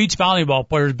 2-on-2 beach volleyball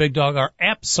players, Big Dog, are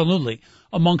absolutely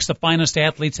amongst the finest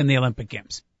athletes in the Olympic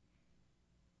Games.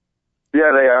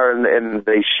 Yeah, they are, and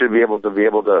they should be able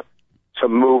to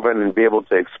move and be able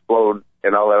to explode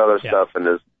and all that other stuff and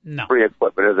as free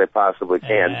equipment as they possibly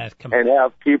can, and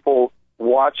have people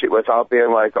watch it without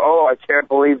being like, oh, I can't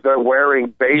believe they're wearing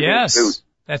bathing suits.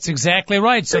 That's exactly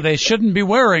right. So they shouldn't be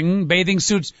wearing bathing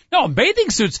suits. No,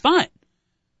 bathing suit's fine,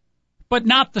 but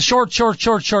not the short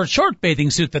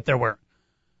bathing suit that they're wearing.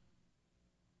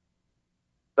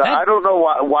 I don't know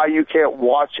why you can't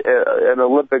watch an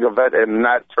Olympic event and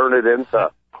not turn it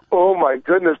into, oh my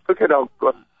goodness, look at how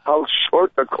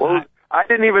short the clothes. I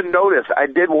didn't even notice. I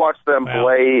did watch them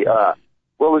play. They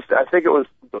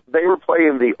were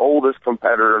playing the oldest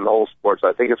competitor in the whole sport. So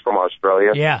I think it's from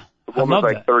Australia. Yeah, the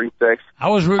woman's like 36. I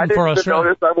was rooting for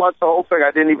Australia. I watched the whole thing.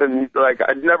 I didn't even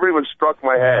I never even struck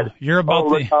my head. You're about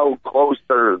look how close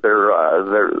they're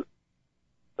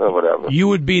whatever. You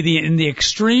would be in the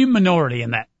extreme minority in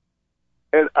that.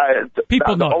 And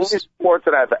People the only sport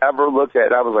that I've ever looked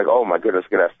at, I was like, oh my goodness,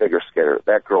 look at that figure skater.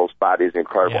 That girl's body is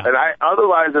incredible. Yeah. And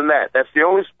otherwise than that, that's the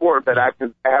only sport that I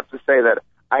have to say that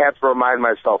I have to remind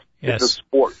myself it's a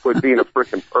sport quit being a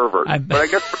freaking pervert. But I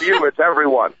guess for you, it's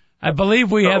everyone. I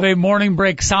believe we have a morning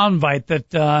break soundbite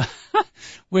that,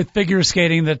 with figure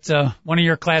skating, that's one of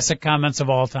your classic comments of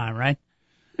all time, right?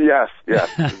 Yes,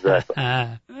 exactly.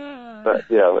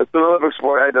 But, yeah, it's an Olympic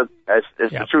sport. It's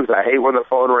the truth. I hate when the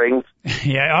phone rings.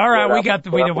 Yeah, all right. We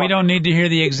don't need to hear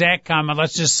the exact comment.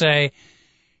 Let's just say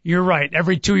you're right.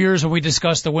 Every 2 years when we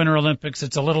discuss the Winter Olympics,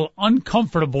 it's a little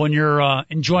uncomfortable in your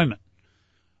enjoyment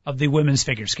of the women's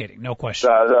figure skating. No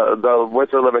question. The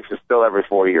Winter Olympics is still every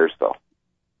 4 years, though.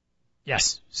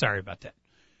 Yes. Sorry about that.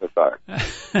 That's all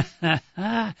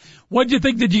right. What did you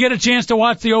think? Did you get a chance to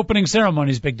watch the opening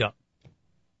ceremonies, Big Dog?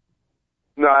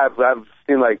 No, I've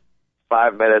seen like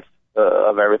 5 minutes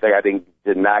of everything. I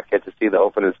did not get to see the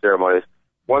opening ceremonies.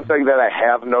 One thing that I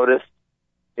have noticed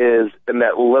is in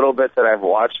that little bit that I've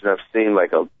watched and I've seen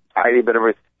like a tiny bit of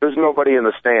it, there's nobody in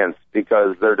the stands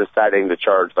because they're deciding to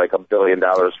charge like $1 billion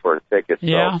for a ticket.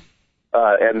 Yeah.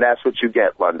 So, and that's what you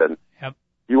get, London. Yep.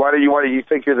 You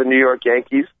think you're the New York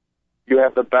Yankees? You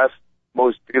have the best,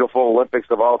 most beautiful Olympics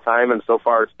of all time, and so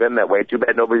far it's been that way. Too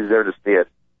bad nobody's there to see it.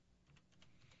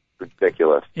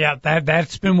 Ridiculous. Yeah,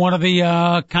 that's been one of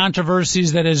the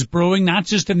controversies that is brewing, not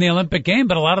just in the Olympic game,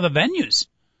 but a lot of the venues.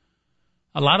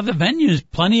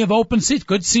 Plenty of open seats,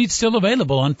 good seats still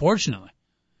available, unfortunately.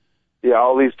 Yeah,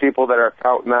 all these people that are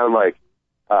counting on like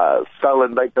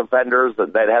selling, like the vendors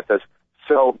that have to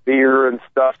sell beer and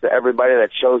stuff to everybody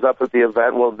that shows up at the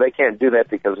event. Well, they can't do that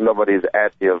because nobody's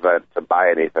at the event to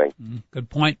buy anything. Good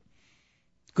point.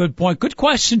 Good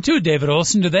question too, David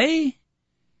Olson. Do they?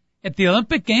 At the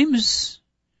Olympic Games,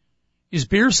 is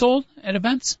beer sold at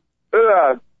events?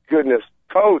 Goodness,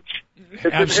 Coach. It's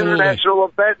Absolutely. an international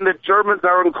event and the Germans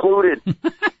are included.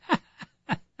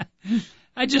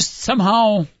 I just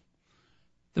somehow,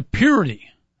 the purity,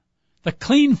 the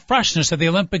clean freshness of the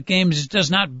Olympic Games it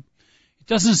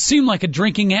doesn't seem like a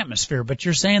drinking atmosphere, but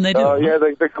you're saying they do. Oh, yeah,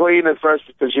 the clean and fresh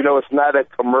because, it's not a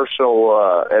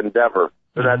commercial endeavor.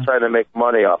 They're not trying to make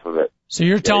money off of it. So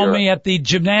you're telling me at the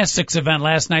gymnastics event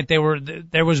last night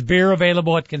there was beer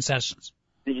available at concessions?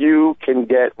 You can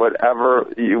get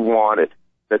whatever you wanted.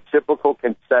 The typical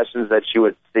concessions that you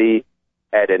would see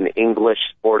at an English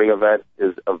sporting event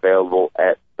is available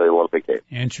at the Olympic Games.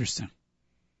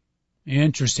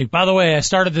 Interesting. By the way, I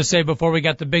started to say before we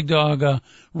got the Big Dog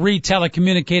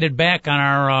re-telecommunicated back on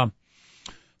our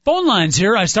phone lines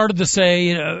here, I started to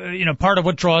say, part of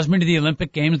what draws me to the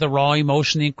Olympic Games, the raw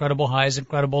emotion, the incredible highs,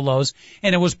 incredible lows.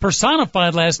 And it was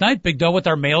personified last night, Big Dog, with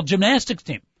our men's gymnastics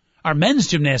team,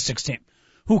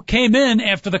 who came in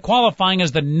after the qualifying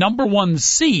as the number 1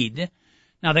 seed.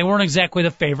 Now, they weren't exactly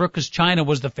the favorite because China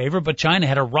was the favorite, but China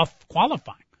had a rough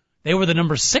qualifying. They were the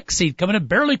number 6 seed coming in,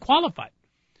 barely qualified.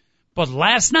 But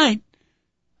last night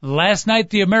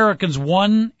the Americans,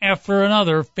 one after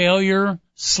another, failure,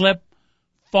 slip,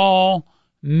 fall,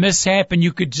 mishap, and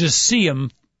you could just see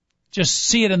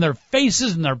it in their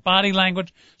faces and their body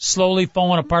language, slowly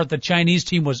falling apart. The Chinese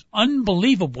team was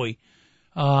unbelievably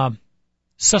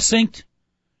succinct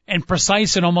and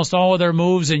precise in almost all of their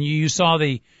moves, and you saw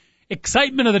the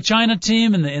excitement of the China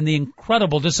team and the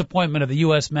incredible disappointment of the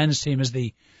U.S. men's team as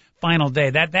the final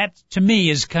day. That to me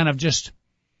is kind of just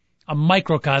a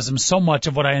microcosm, so much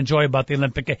of what I enjoy about the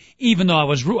Olympic game, even though I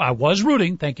was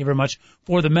rooting, thank you very much,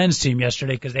 for the men's team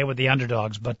yesterday because they were the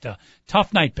underdogs. But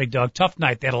tough night, Big Dog, tough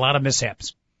night. They had a lot of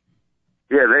mishaps.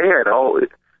 Yeah, they had but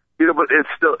it's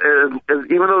still,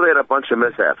 even though they had a bunch of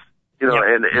mishaps,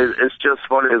 and it's just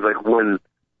funny, is like when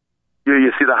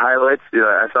you see the highlights,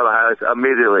 I saw the highlights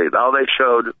immediately. All they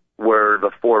showed were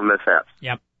the 4 mishaps.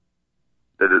 Yep.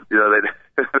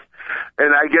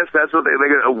 And I guess that's what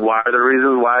why the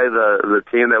reasons why the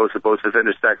team that was supposed to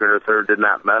finish second or third did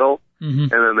not medal. Mm-hmm.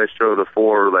 And then they show the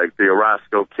 4, like the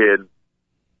Orozco kid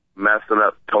messing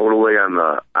up totally on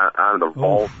the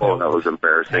vault. That was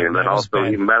embarrassing. And then also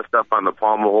he messed up on the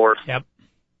pommel horse. Yep.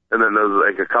 And then there was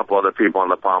like a couple other people on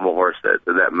the pommel horse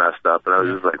that messed up. And I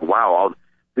was just like, wow,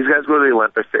 these guys go to the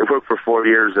Olympics. They work for 4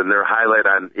 years, and their highlight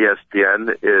on ESPN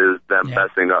is them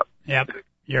messing up. Yep.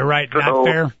 You're right. Not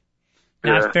fair.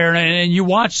 Not fair. And you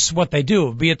watch what they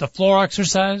do, be it the floor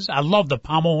exercise. I love the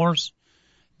pommel horse.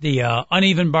 The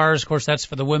uneven bars, of course, that's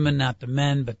for the women, not the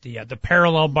men, but the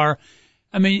parallel bar.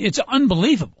 I mean, it's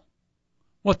unbelievable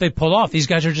what they pull off. These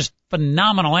guys are just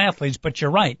phenomenal athletes, but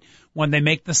you're right. When they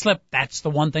make the slip, that's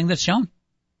the one thing that's shown.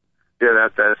 Yeah,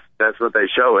 that's what they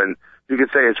show. And you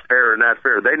could say it's fair or not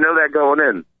fair. They know that going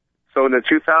in. So in the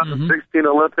 2016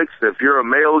 Olympics, if you're a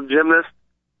male gymnast,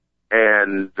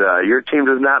 and your team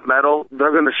does not medal,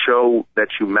 they're going to show that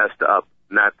you messed up,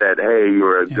 not that, hey, you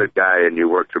were a good guy and you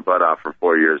worked your butt off for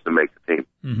 4 years to make the team.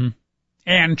 Mm-hmm.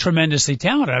 And tremendously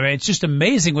talented. I mean, it's just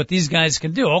amazing what these guys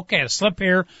can do. Okay, a slip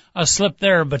here, a slip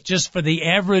there, but just for the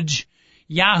average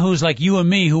yahoos like you and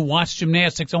me who watch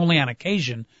gymnastics only on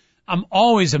occasion, I'm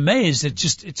always amazed.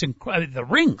 It's incredible. The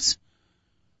rings,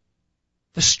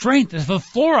 the strength, the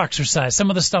floor exercise,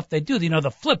 some of the stuff they do, the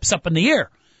flips up in the air.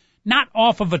 Not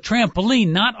off of a trampoline,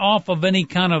 not off of any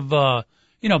kind of,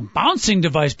 bouncing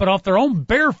device, but off their own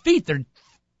bare feet. They're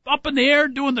up in the air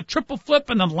doing the triple flip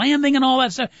and the landing and all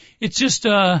that stuff. It's just,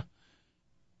 I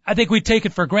think we take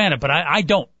it for granted, but I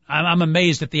don't. I'm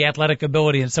amazed at the athletic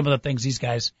ability and some of the things these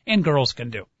guys and girls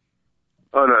can do.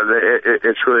 Oh, no,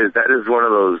 it's really, that is one of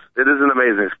those, it is an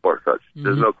amazing sport, Coach. Mm-hmm.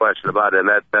 There's no question about it, and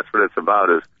that's what it's about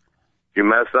is if you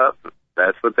mess up,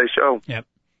 that's what they show. Yep.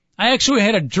 I actually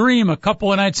had a dream a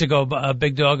couple of nights ago,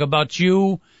 Big Dog, about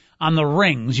you on the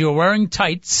rings. You were wearing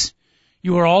tights.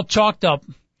 You were all chalked up.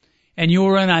 And you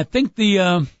were in, I think,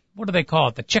 the, what do they call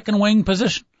it? The chicken wing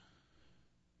position.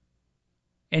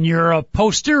 And your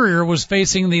posterior was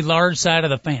facing the large side of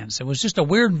the fence. It was just a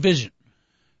weird vision.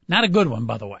 Not a good one,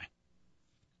 by the way.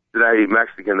 Did I eat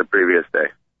Mexican the previous day?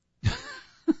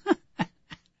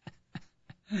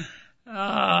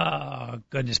 Oh,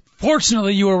 goodness.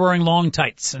 Fortunately, you were wearing long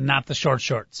tights and not the short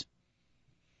shorts.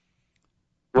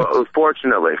 Well,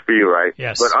 fortunately for you, right?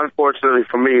 Yes. But unfortunately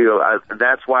for me,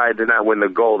 that's why I did not win the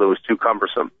gold. It was too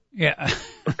cumbersome. Yeah.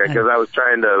 Okay, because I was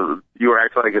you were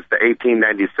acting like it's the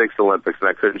 1896 Olympics and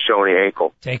I couldn't show any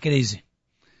ankle. Take it easy.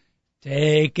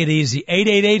 Take it easy.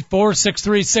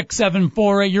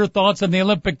 888-463-6748. Your thoughts on the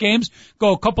Olympic Games.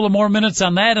 Go a couple of more minutes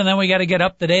on that, and then we got to get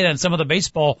up to date on some of the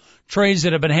baseball trades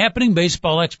that have been happening.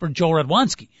 Baseball expert Joel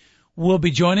Radwanski will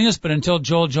be joining us, but until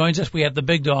Joel joins us, we have the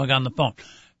Big Dog on the phone.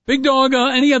 Big Dog,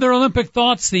 any other Olympic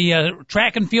thoughts? The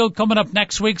track and field coming up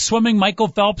next week. Swimming, Michael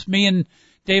Phelps, me and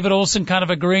David Olson kind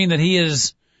of agreeing that he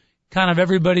is kind of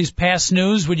everybody's past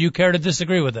news. Would you care to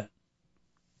disagree with that?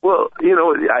 Well,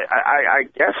 I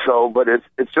guess so, but it's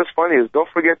just funny is don't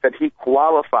forget that he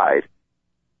qualified.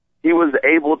 He was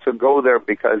able to go there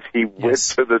because he went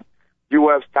to the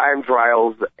U.S. time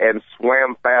trials and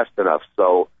swam fast enough.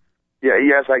 So,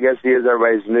 yes, I guess he is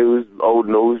everybody's old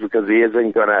news, because he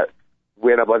isn't going to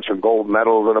win a bunch of gold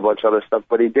medals and a bunch of other stuff,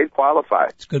 but he did qualify.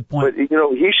 That's a good point. But,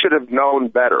 he should have known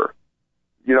better.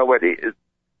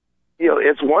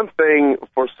 It's one thing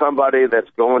for somebody that's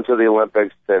going to the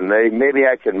Olympics and maybe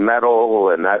I can medal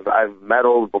and I've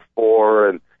medaled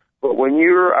before, but when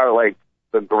you are like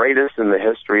the greatest in the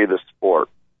history of the sport,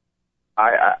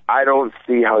 I don't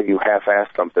see how you half-ass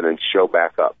something and show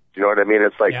back up. Do you know what I mean?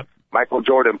 It's like Michael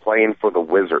Jordan playing for the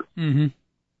Wizards. Mm-hmm.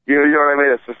 You know what I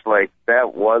mean? It's just like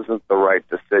that wasn't the right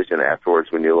decision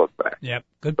afterwards when you look back. Yep,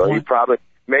 good point. So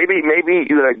maybe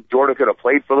like Jordan could have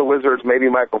played for the Wizards. Maybe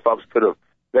Michael Phelps could have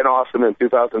been awesome in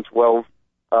 2012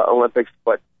 Olympics,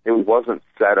 but it wasn't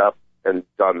set up and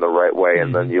done the right way.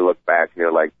 And then you look back and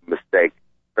you're like, mistake,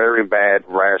 very bad,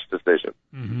 rash decision.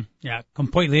 Mm-hmm. Yeah,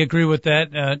 completely agree with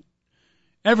that.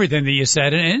 Everything that you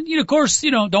said. And of course,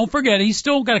 don't forget, he's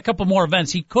still got a couple more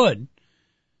events. He could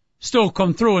still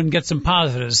come through and get some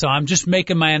positives. So I'm just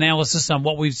making my analysis on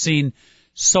what we've seen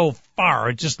so far.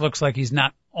 It just looks like he's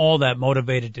not all that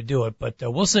motivated to do it, but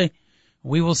we'll see.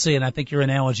 We will see, and I think your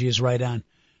analogy is right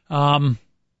on.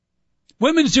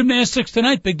 Women's gymnastics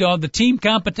tonight, Big Dog, the team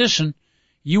competition.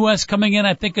 U.S. coming in,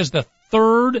 I think, as the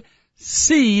third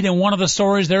seed, and one of the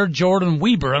stories there, Jordan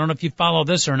Weber. I don't know if you follow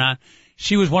this or not.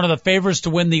 She was one of the favorites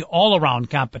to win the all-around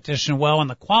competition. Well, in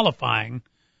the qualifying,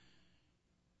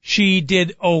 she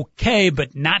did okay,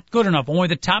 but not good enough. Only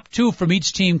the top two from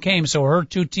each team came, so her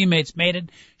two teammates made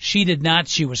it. She did not.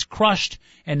 She was crushed,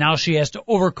 and now she has to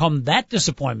overcome that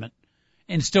disappointment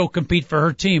and still compete for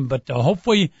her team. But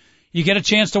hopefully you get a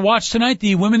chance to watch tonight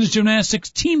the women's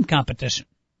gymnastics team competition.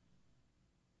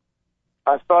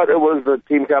 I thought it was the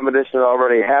team competition that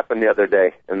already happened the other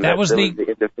day, and that was the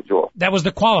individual. That was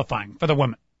the qualifying for the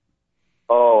women.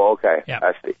 Oh, okay. Yeah.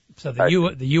 I see. So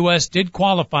the U.S. did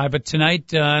qualify, but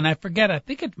tonight, and I forget, I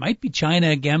think it might be China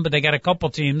again, but they got a couple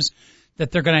teams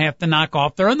that they're going to have to knock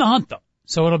off. They're in the hunt, though.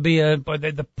 So it'll be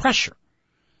the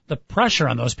pressure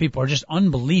on those people are just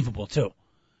unbelievable, too.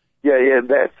 Yeah,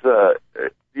 that's,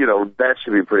 that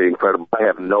should be pretty incredible. I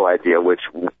have no idea which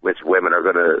women are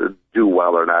going to do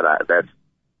well or not.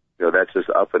 That's just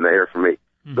up in the air for me.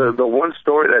 Mm-hmm. The one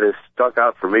story that has stuck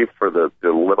out for me for the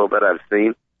little bit I've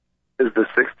seen is the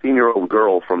 16-year-old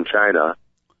girl from China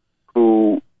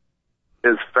who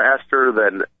is faster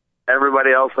than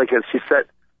everybody else. Like, she set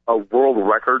a world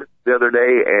record the other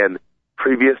day, and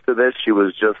previous to this, she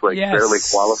was just barely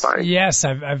qualifying. Yes,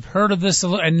 I've heard of this,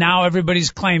 and now everybody's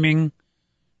claiming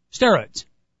steroids.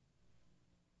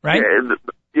 Right?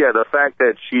 Yeah, the fact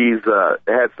that she's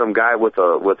had some guy with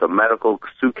a medical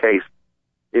suitcase,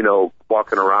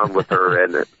 walking around with her,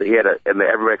 and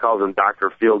everybody calls him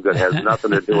Dr. Feelgood, has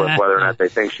nothing to do with whether or not they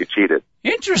think she cheated.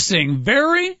 Interesting.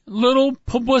 Very little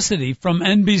publicity from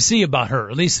NBC about her,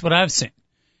 at least what I've seen.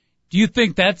 Do you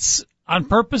think that's on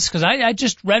purpose? Because I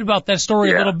just read about that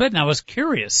story a little bit, and I was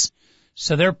curious.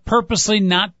 So they're purposely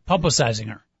not publicizing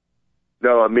her.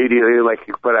 No, immediately, like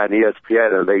you put on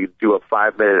ESPN, and they do a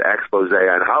 5-minute expose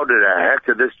on how did the heck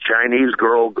did this Chinese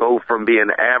girl go from being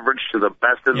average to the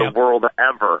best in the world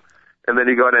ever? And then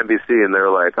you go on NBC, and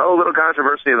they're like, "Oh, a little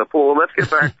controversy in the pool. Let's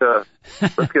get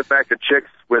back to chicks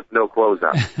with no clothes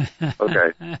on."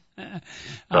 Okay.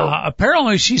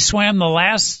 Apparently, she swam the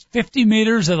last 50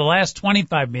 meters or the last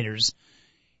 25 meters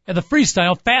at the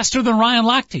freestyle faster than Ryan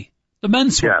Lochte, the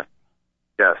men's swim. Yeah.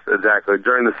 Yes, exactly.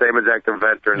 During the same exact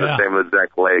event, during the same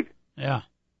exact leg. Yeah.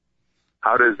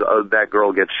 How does that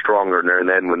girl get stronger? And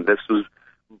then when this was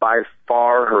by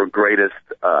far her greatest,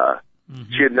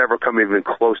 she had never come even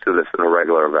close to this in a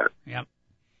regular event. Yep.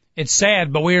 It's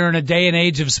sad, but we are in a day and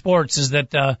age of sports is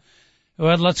that,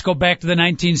 let's go back to the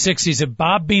 1960s of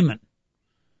Bob Beamon,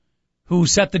 who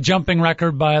set the jumping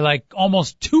record by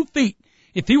almost 2 feet.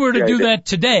 If he were to do that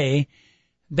today,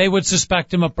 they would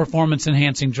suspect him of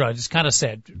performance-enhancing drugs. It's kind of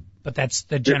sad, but that's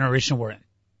the generation we're in.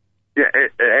 Yeah,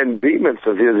 and Beamon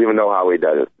says he doesn't even know how he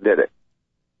did it.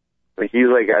 He's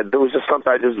like, there was just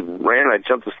something I just ran. I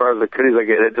jumped as far as I could. He's like,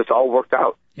 it just all worked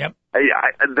out. Yep.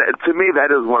 To me,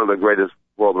 that is one of the greatest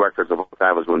world records of all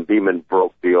time. Was when Beamon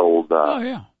broke the old,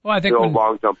 I think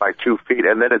long jump by 2 feet,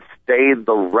 and then it stayed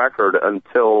the record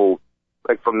until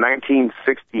from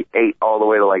 1968 all the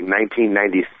way to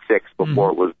 1996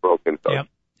 before it was broken. So. Yep.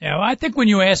 Yeah, well, I think when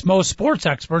you ask most sports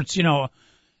experts,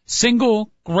 single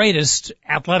greatest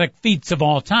athletic feats of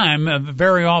all time,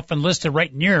 very often listed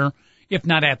right near, if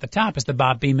not at the top, is the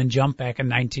Bob Beamon jump back in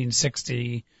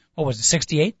 1960. What was it,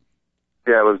 68?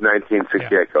 Yeah, it was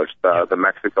 1968, Coach, the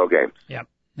Mexico Games. Yep.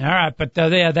 All right, but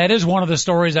that is one of the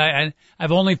stories I've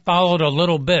only followed a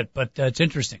little bit, but it's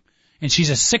interesting. And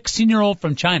she's a 16-year-old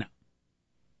from China.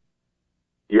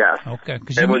 Yes. Okay.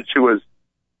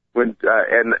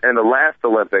 And in the last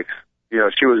Olympics,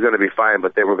 she was going to be fine,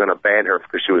 but they were going to ban her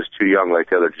because she was too young, like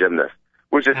the other gymnasts,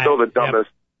 which is still the dumbest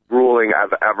ruling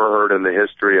I've ever heard in the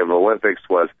history of the Olympics,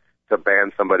 was to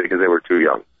ban somebody because they were too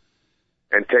young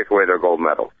and take away their gold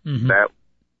medal. Mm-hmm.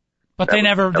 But they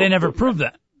never proved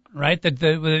that, right?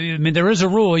 There is a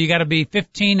rule. You got to be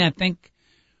 15, I think,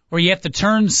 or you have to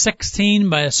turn 16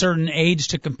 by a certain age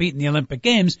to compete in the Olympic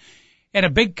Games. And a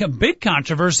big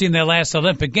controversy in the last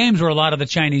Olympic Games where a lot of the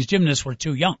Chinese gymnasts were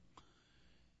too young.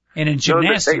 And in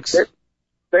gymnastics,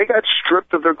 They got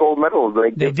stripped of their gold medal.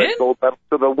 They gave did? that gold medal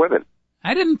to the women.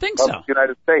 I didn't think of so. The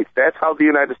United States. That's how the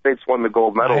United States won the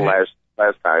gold medal last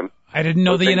time. I didn't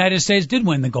know the United States did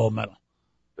win the gold medal.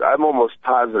 I'm almost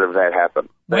positive that happened.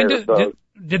 When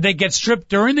did they get stripped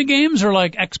during the games or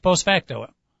like ex post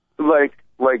facto? Like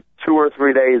 2 or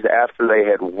 3 days after they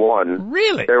had won.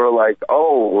 Really? They were like,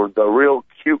 oh, the real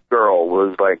cute girl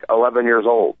was like 11 years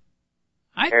old.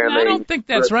 I don't think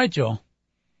that's right, Joel.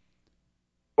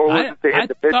 Or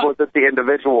was it the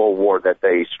individual award that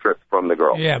they stripped from the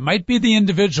girl? Yeah, it might be the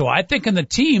individual. I think in the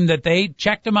team that they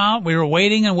checked them out. We were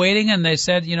waiting, and they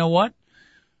said, you know what?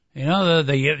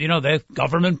 The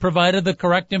government provided the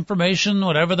correct information,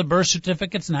 whatever the birth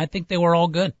certificates, and I think they were all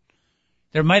good.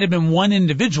 There might have been one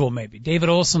individual, maybe. David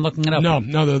Olson looking it up.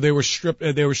 No, they were stripped.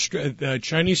 The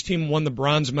Chinese team won the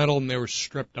bronze medal, and they were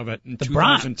stripped of it in 2010.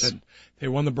 Bronze? They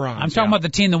won the bronze. I'm talking about the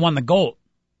team that won the gold.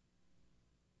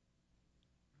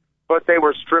 But they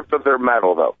were stripped of their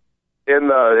medal, though, in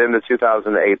the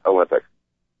 2008 Olympics.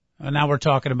 And now we're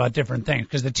talking about different things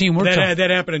because the team that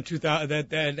happened in 2000.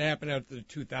 That happened after the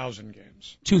 2000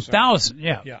 games. 2000,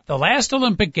 yeah. The last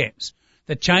Olympic Games,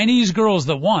 the Chinese girls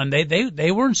that won,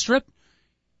 they weren't stripped.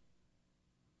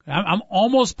 I'm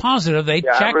almost positive they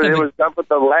checked. It was done with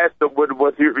the last.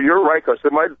 You're right, Coach.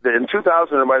 In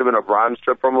 2000 there might have been a bronze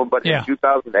strip from them, but in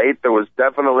 2008 there was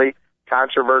definitely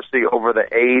controversy over the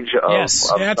age of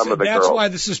some of the girls. That's why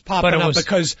this is popping up,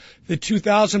 because the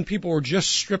 2000 people were just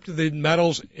stripped of the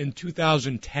medals in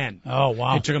 2010. Oh,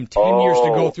 wow. It took them 10 years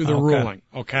to go through the ruling,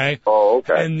 okay? Oh,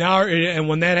 okay. And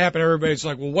when that happened, everybody's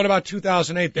like, well, what about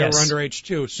 2008? They were underage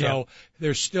too. So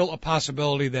there's still a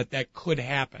possibility that could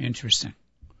happen. Interesting.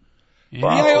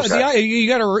 Wow, you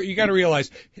got to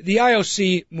realize the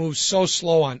IOC moves so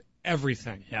slow on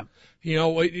everything. Yeah.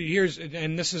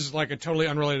 And this is like a totally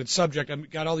unrelated subject. I've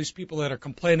got all these people that are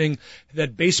complaining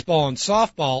that baseball and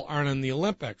softball aren't in the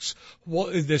Olympics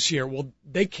this year. Well,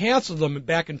 they canceled them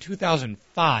back in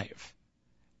 2005.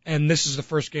 And this is the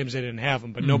first games they didn't have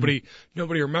them, but nobody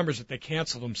remembers that they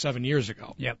canceled them 7 years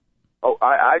ago. Yep. Oh,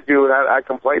 I do, and I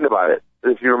complained about it,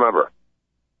 if you remember.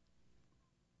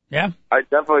 Yeah. I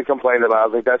definitely complained about it.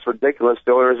 I think that's ridiculous.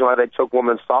 The only reason why they took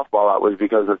women's softball out was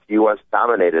because the U.S.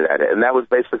 dominated at it. And that was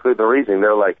basically the reason.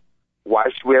 They're like, why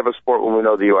should we have a sport when we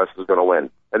know the U.S. is going to win?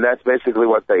 And that's basically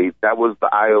that was the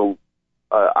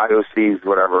IOC's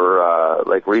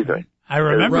reasoning. I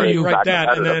remember you right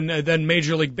that, and then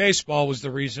Major League Baseball was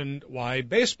the reason why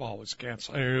baseball was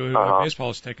canceled. Baseball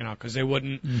was taken out because they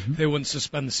wouldn't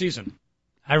suspend the season.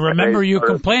 I remember you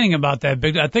complaining about that.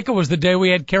 I think it was the day we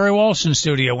had Kerry Walsh in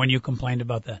studio when you complained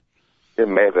about that. It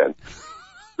may have been.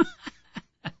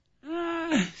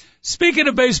 Speaking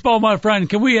of baseball, my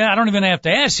friend, I don't even have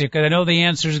to ask you because I know the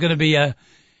answer is going to be a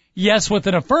yes with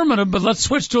an affirmative, but let's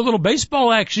switch to a little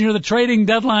baseball action here. The trading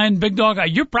deadline, Big Dog,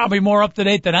 you're probably more up to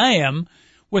date than I am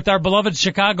with our beloved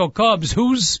Chicago Cubs.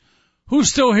 Who's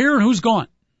still here and who's gone?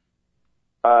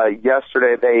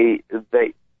 Yesterday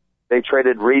they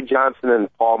traded Reed Johnson and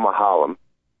Paul Mahalem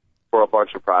for a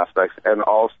bunch of prospects, and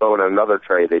also in another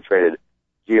trade they traded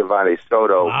Giovanni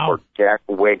Soto for Jack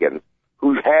Wiggins,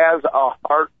 who has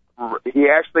he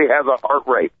actually has a heart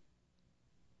rate.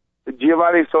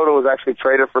 Giovanni Soto was actually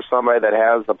traded for somebody that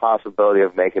has the possibility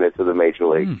of making it to the major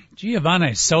league.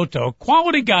 Giovanni Soto,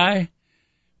 quality guy,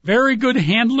 very good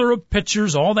handler of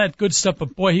pitchers, all that good stuff.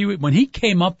 But boy, when he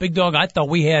came up, Big Dog, I thought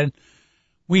we had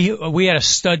a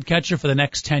stud catcher for the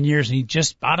next 10 years, and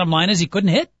bottom line is he couldn't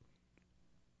hit.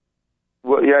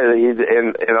 Well, yeah,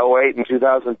 in 2008 and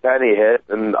 2010 he hit,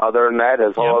 and other than that,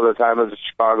 his whole other time as a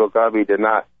Chicago Cub, he did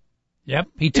not. Yep,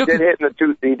 he did hit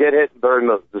during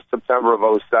the September of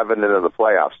 2007 into the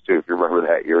playoffs too. If you remember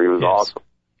that year, he was awesome.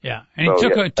 Yeah, and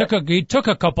he took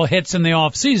a couple hits in the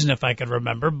off season, if I could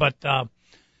remember, but.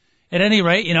 At any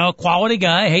rate, quality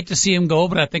guy. I hate to see him go,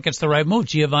 but I think it's the right move.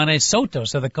 Giovanni Soto.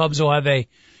 So the Cubs will have a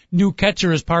new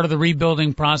catcher as part of the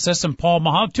rebuilding process. And Paul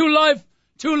Mahalem, two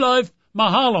life,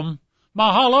 Mahalem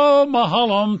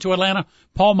to Atlanta.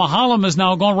 Paul Mahalem is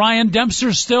now gone. Ryan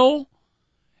Dempster still,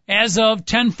 as of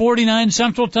 10:49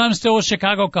 Central Time, still a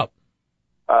Chicago Cub.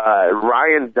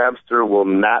 Ryan Dempster will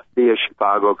not be a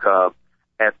Chicago Cub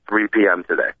at 3 p.m.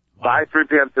 today. Wow. By 3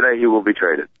 p.m. today, he will be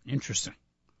traded. Interesting.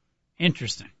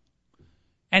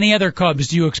 Any other Cubs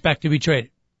do you expect to be traded?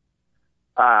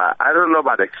 I don't know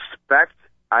about expect.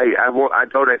 I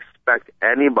don't expect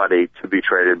anybody to be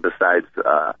traded besides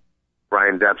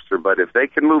Ryan Dempster. But if they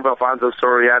can move Alfonso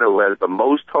Soriano, who has the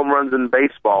most home runs in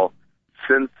baseball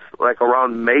since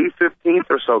around May 15th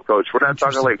or so, Coach. We're not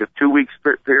talking like a 2 week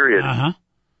period.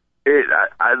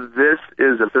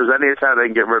 If there's any time they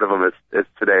can get rid of them, it's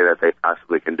today that they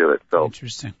possibly can do it. So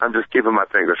interesting. I'm just keeping my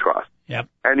fingers crossed. Yep.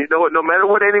 And you know what? No matter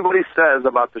what anybody says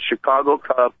about the Chicago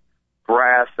Cubs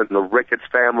brass and the Ricketts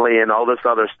family and all this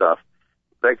other stuff,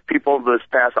 like people this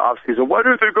past offseason, why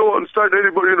didn't they go out and sign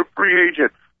anybody in a free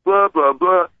agent? Blah, blah,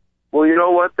 blah. Well, you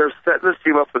know what? They're setting this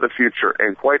team up for the future.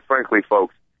 And quite frankly,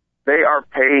 folks, they are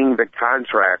paying the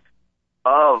contract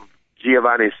of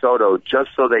Giovanni Soto just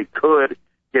so they could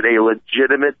get a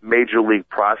legitimate major league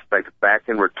prospect back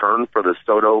in return for the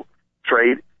Soto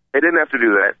trade. They didn't have to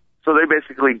do that. So they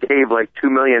basically gave like $2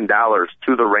 million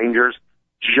to the Rangers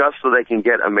just so they can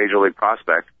get a major league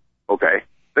prospect. Okay,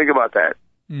 think about that.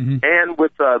 Mm-hmm. And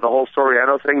with the whole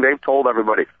Soriano thing, they've told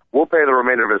everybody, we'll pay the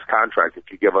remainder of his contract if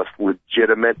you give us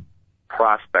legitimate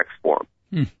prospects for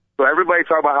him. So everybody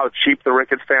talk about how cheap the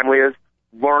Ricketts family is.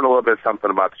 Learn a little bit something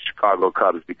about the Chicago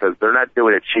Cubs because they're not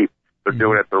doing it cheap. They're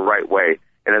doing it the right way.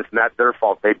 And it's not their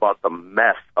fault. They bought the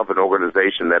mess of an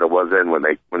organization that it was in when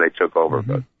they took over.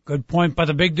 Mm-hmm. Good point by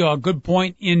the big dog. Good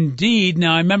point indeed.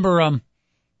 Now, I remember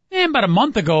about a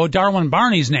month ago, Darwin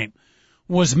Barney's name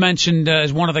was mentioned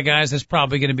as one of the guys that's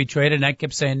probably going to be traded, and I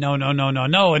kept saying no.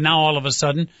 And now all of a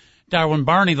sudden, Darwin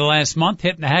Barney the last month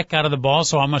hitting the heck out of the ball,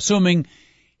 so I'm assuming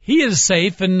he is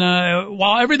safe. And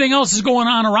while everything else is going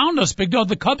on around us, big dog,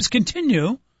 the Cubs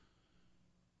continue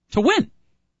to win,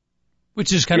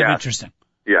 which is kind of interesting.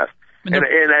 Yes. And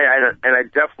I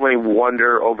definitely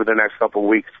wonder over the next couple of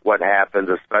weeks what happens,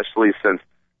 especially since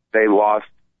they lost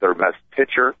their best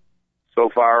pitcher so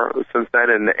far since then,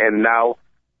 and now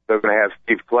they're going to have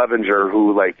Steve Clevenger,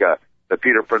 who, like the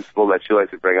Peter principle that you like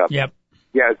to bring up. Yep.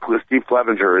 Yeah, Steve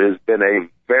Clevenger has been a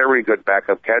very good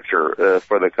backup catcher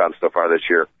for the Cubs so far this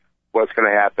year. What's going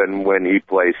to happen when he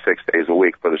plays 6 days a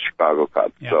week for the Chicago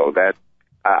Cubs? Yep. So that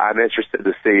I'm interested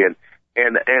to see,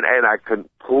 and I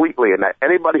completely, and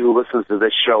anybody who listens to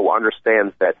this show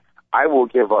understands that I will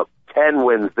give up 10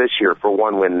 wins this year for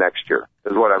 1 win next year.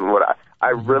 Is I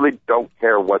really don't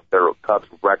care what their Cubs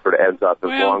record ends up as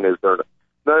long as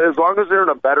they're in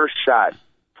a better shot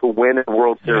to win in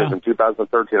World Series in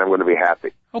 2013. I'm going to be happy.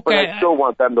 Okay. But I still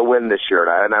want them to win this year,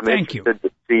 and I'm interested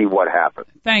to see what happens.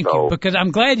 Thank you, because I'm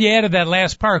glad you added that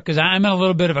last part, because I'm in a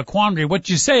little bit of a quandary. What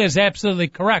you say is absolutely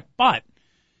correct, but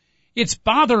it's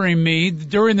bothering me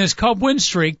during this Cub win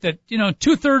streak that,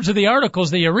 2/3 of the articles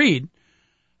that you read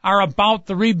are about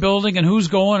the rebuilding and who's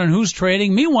going and who's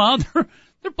trading. Meanwhile,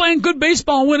 they're playing good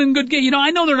baseball and winning good games.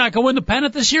 I know they're not going to win the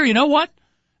pennant this year. You know what?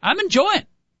 I'm enjoying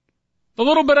the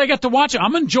little bit I get to watch.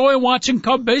 I'm enjoying watching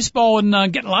Cub baseball and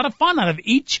getting a lot of fun out of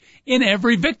each and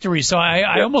every victory. So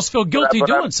I almost feel guilty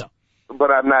doing so. But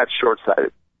I'm not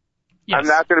short-sighted. Yes. I'm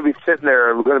not going to be sitting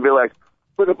there and going to be like,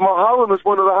 but Mulholland is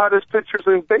one of the hottest pitchers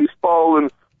in baseball,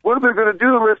 and what are they going to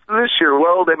do the rest of this year?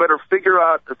 Well, they better figure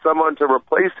out someone to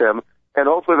replace him, and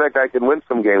hopefully that guy can win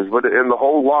some games. But in the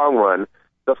whole long run,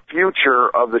 the future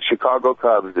of the Chicago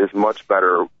Cubs is much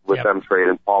better with them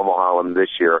trading Paul Mulholland this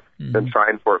year than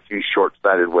trying for a few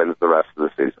short-sighted wins the rest of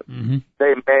the season.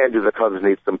 Man, do the Cubs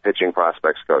need some pitching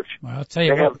prospects, Coach. Well, I'll tell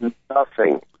you they have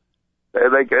nothing.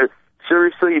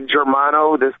 Seriously,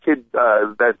 Germano, this kid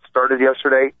that started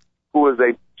yesterday, who was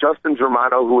Justin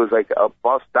Germano, who was like a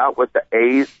bust out with the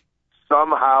A's,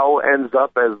 somehow ends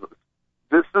up as,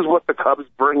 this is what the Cubs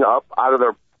bring up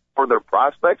for their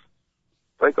prospects.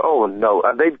 Like, oh no,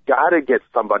 they've got to get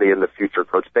somebody in the future,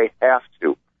 Coach. They have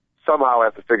to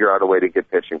figure out a way to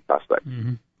get pitching prospects.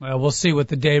 Well, we'll see what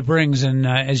the day brings, and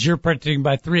as you're predicting,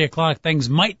 by 3:00 things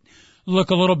might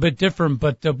look a little bit different.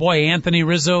 But boy, Anthony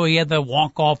Rizzo, he had the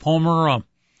walk-off homer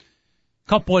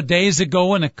couple of days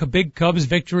ago in a big Cubs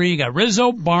victory. You got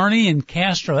Rizzo, Barney, and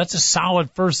Castro. That's a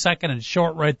solid first, second, and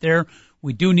short right there.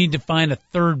 We do need to find a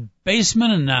third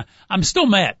baseman, and I'm still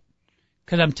mad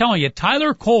because I'm telling you,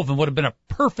 Tyler Colvin would have been a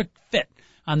perfect fit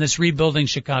on this rebuilding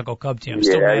Chicago Cub team. I'm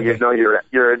still mad. You're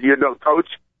Coach.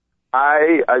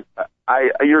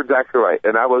 You're exactly right,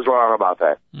 and I was wrong about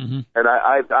that. And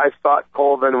I thought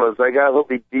Colvin was like, he'll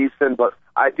be decent, but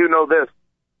I do know this.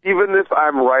 Even if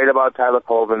I'm right about Tyler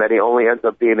Colvin, that he only ends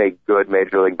up being a good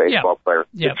Major League Baseball player,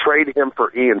 to trade him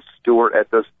for Ian Stewart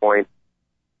at this point,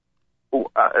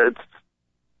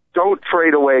 don't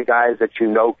trade away guys that you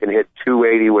know can hit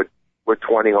 280 with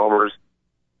 20 homers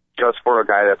just for a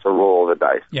guy that's a roll of the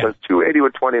dice. Because 280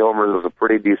 with 20 homers is a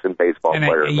pretty decent baseball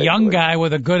player. And a young guy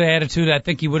with a good attitude, I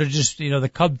think he would have just,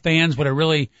 the Cub fans would have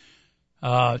really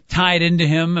tied into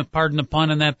him, pardon the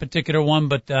pun, in that particular one,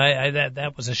 but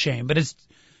that was a shame. But it's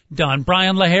done.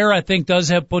 Brian LaHare, I think, does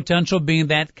have potential being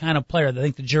that kind of player. I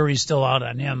think the jury's still out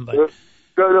on him, but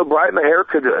No, Brian Maher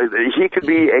could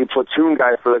be a platoon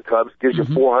guy for the Cubs. Gives you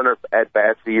 400 at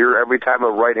bats a year. Every time a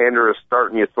right-hander is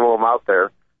starting, you throw him out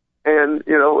there, and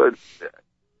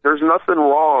there's nothing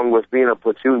wrong with being a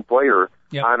platoon player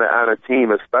on a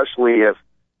team, especially if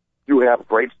you have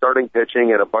great starting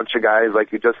pitching and a bunch of guys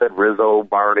like you just said, Rizzo,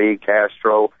 Barney,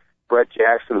 Castro, Brett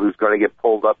Jackson, who's going to get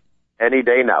pulled up any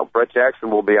day now. Brett Jackson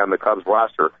will be on the Cubs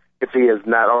roster if he has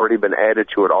not already been added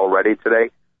to it already today.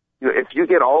 If you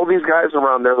get all these guys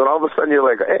around there, then all of a sudden you're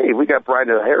like, hey, we got Brian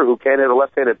Maher who can't hit a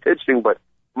left-handed pitching, but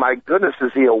my goodness,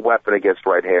 is he a weapon against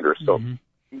right-handers? So,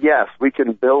 yes, we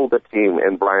can build a team,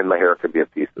 and Brian Maher could be a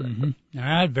piece of it. All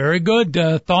right, very good.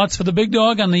 Thoughts for the big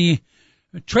dog on the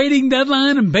trading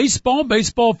deadline and baseball?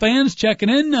 Baseball fans checking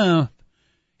in.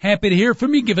 Happy to hear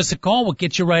from you. Give us a call. We'll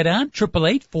get you right on.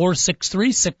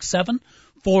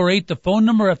 888-463-6748, the phone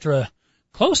number after a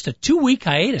close to 2-week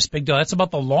hiatus, Big Dog. That's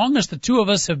about the longest the two of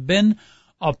us have been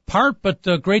apart,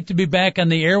 but great to be back on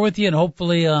the air with you, and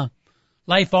hopefully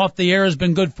life off the air has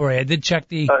been good for you. I did check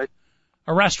the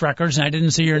arrest records, and I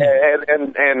didn't see your name.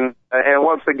 And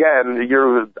once again,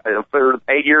 for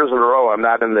 8 years in a row, I'm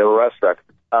not in the arrest record.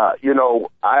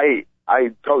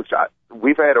 Coach,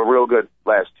 we've had a real good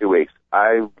last 2 weeks.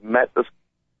 I met this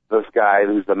guy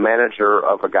who's the manager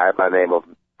of a guy by the name of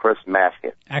Chris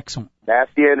Mathian. Excellent.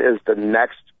 Mathian is the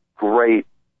next great,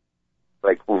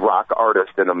 rock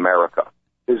artist in America.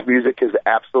 His music is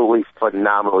absolutely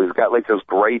phenomenal. He's got, this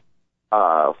great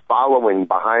following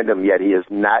behind him, yet he has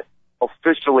not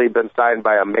officially been signed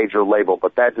by a major label,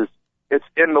 but it's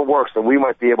in the works, and we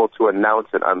might be able to announce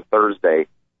it on Thursday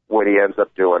when he ends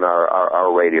up doing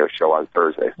our radio show on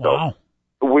Thursday. So wow.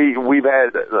 We've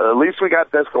had, at least we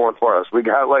got this going for us. We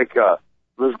got,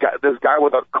 this guy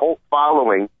with a cult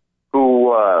following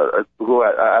who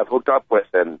I've hooked up with,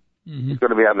 and he's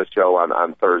going to be on the show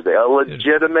on Thursday. A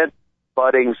legitimate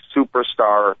budding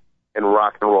superstar in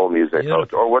rock and roll music,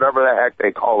 or whatever the heck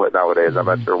they call it nowadays. I'm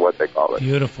not sure what they call it.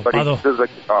 Beautiful. But he uses a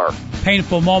guitar.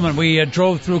 Painful moment. We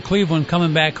drove through Cleveland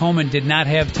coming back home and did not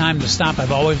have time to stop.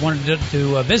 I've always wanted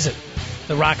to visit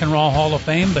the Rock and Roll Hall of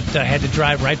Fame, but I had to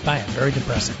drive right by it. Very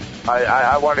depressing.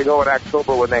 I want to go in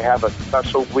October when they have a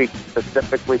special week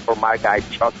specifically for my guy,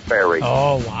 Chuck Berry.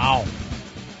 Oh, wow.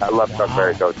 I love Chuck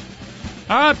Berry, Coach.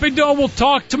 All right, Big Dog, we'll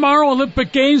talk tomorrow.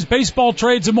 Olympic Games, baseball,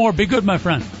 trades, and more. Be good, my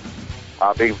friend.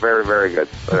 I'll be very, very good.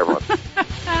 Everyone.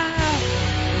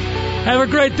 Have a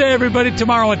great day, everybody.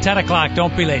 Tomorrow at 10 o'clock.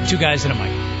 Don't be late. Two guys and a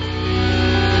mic.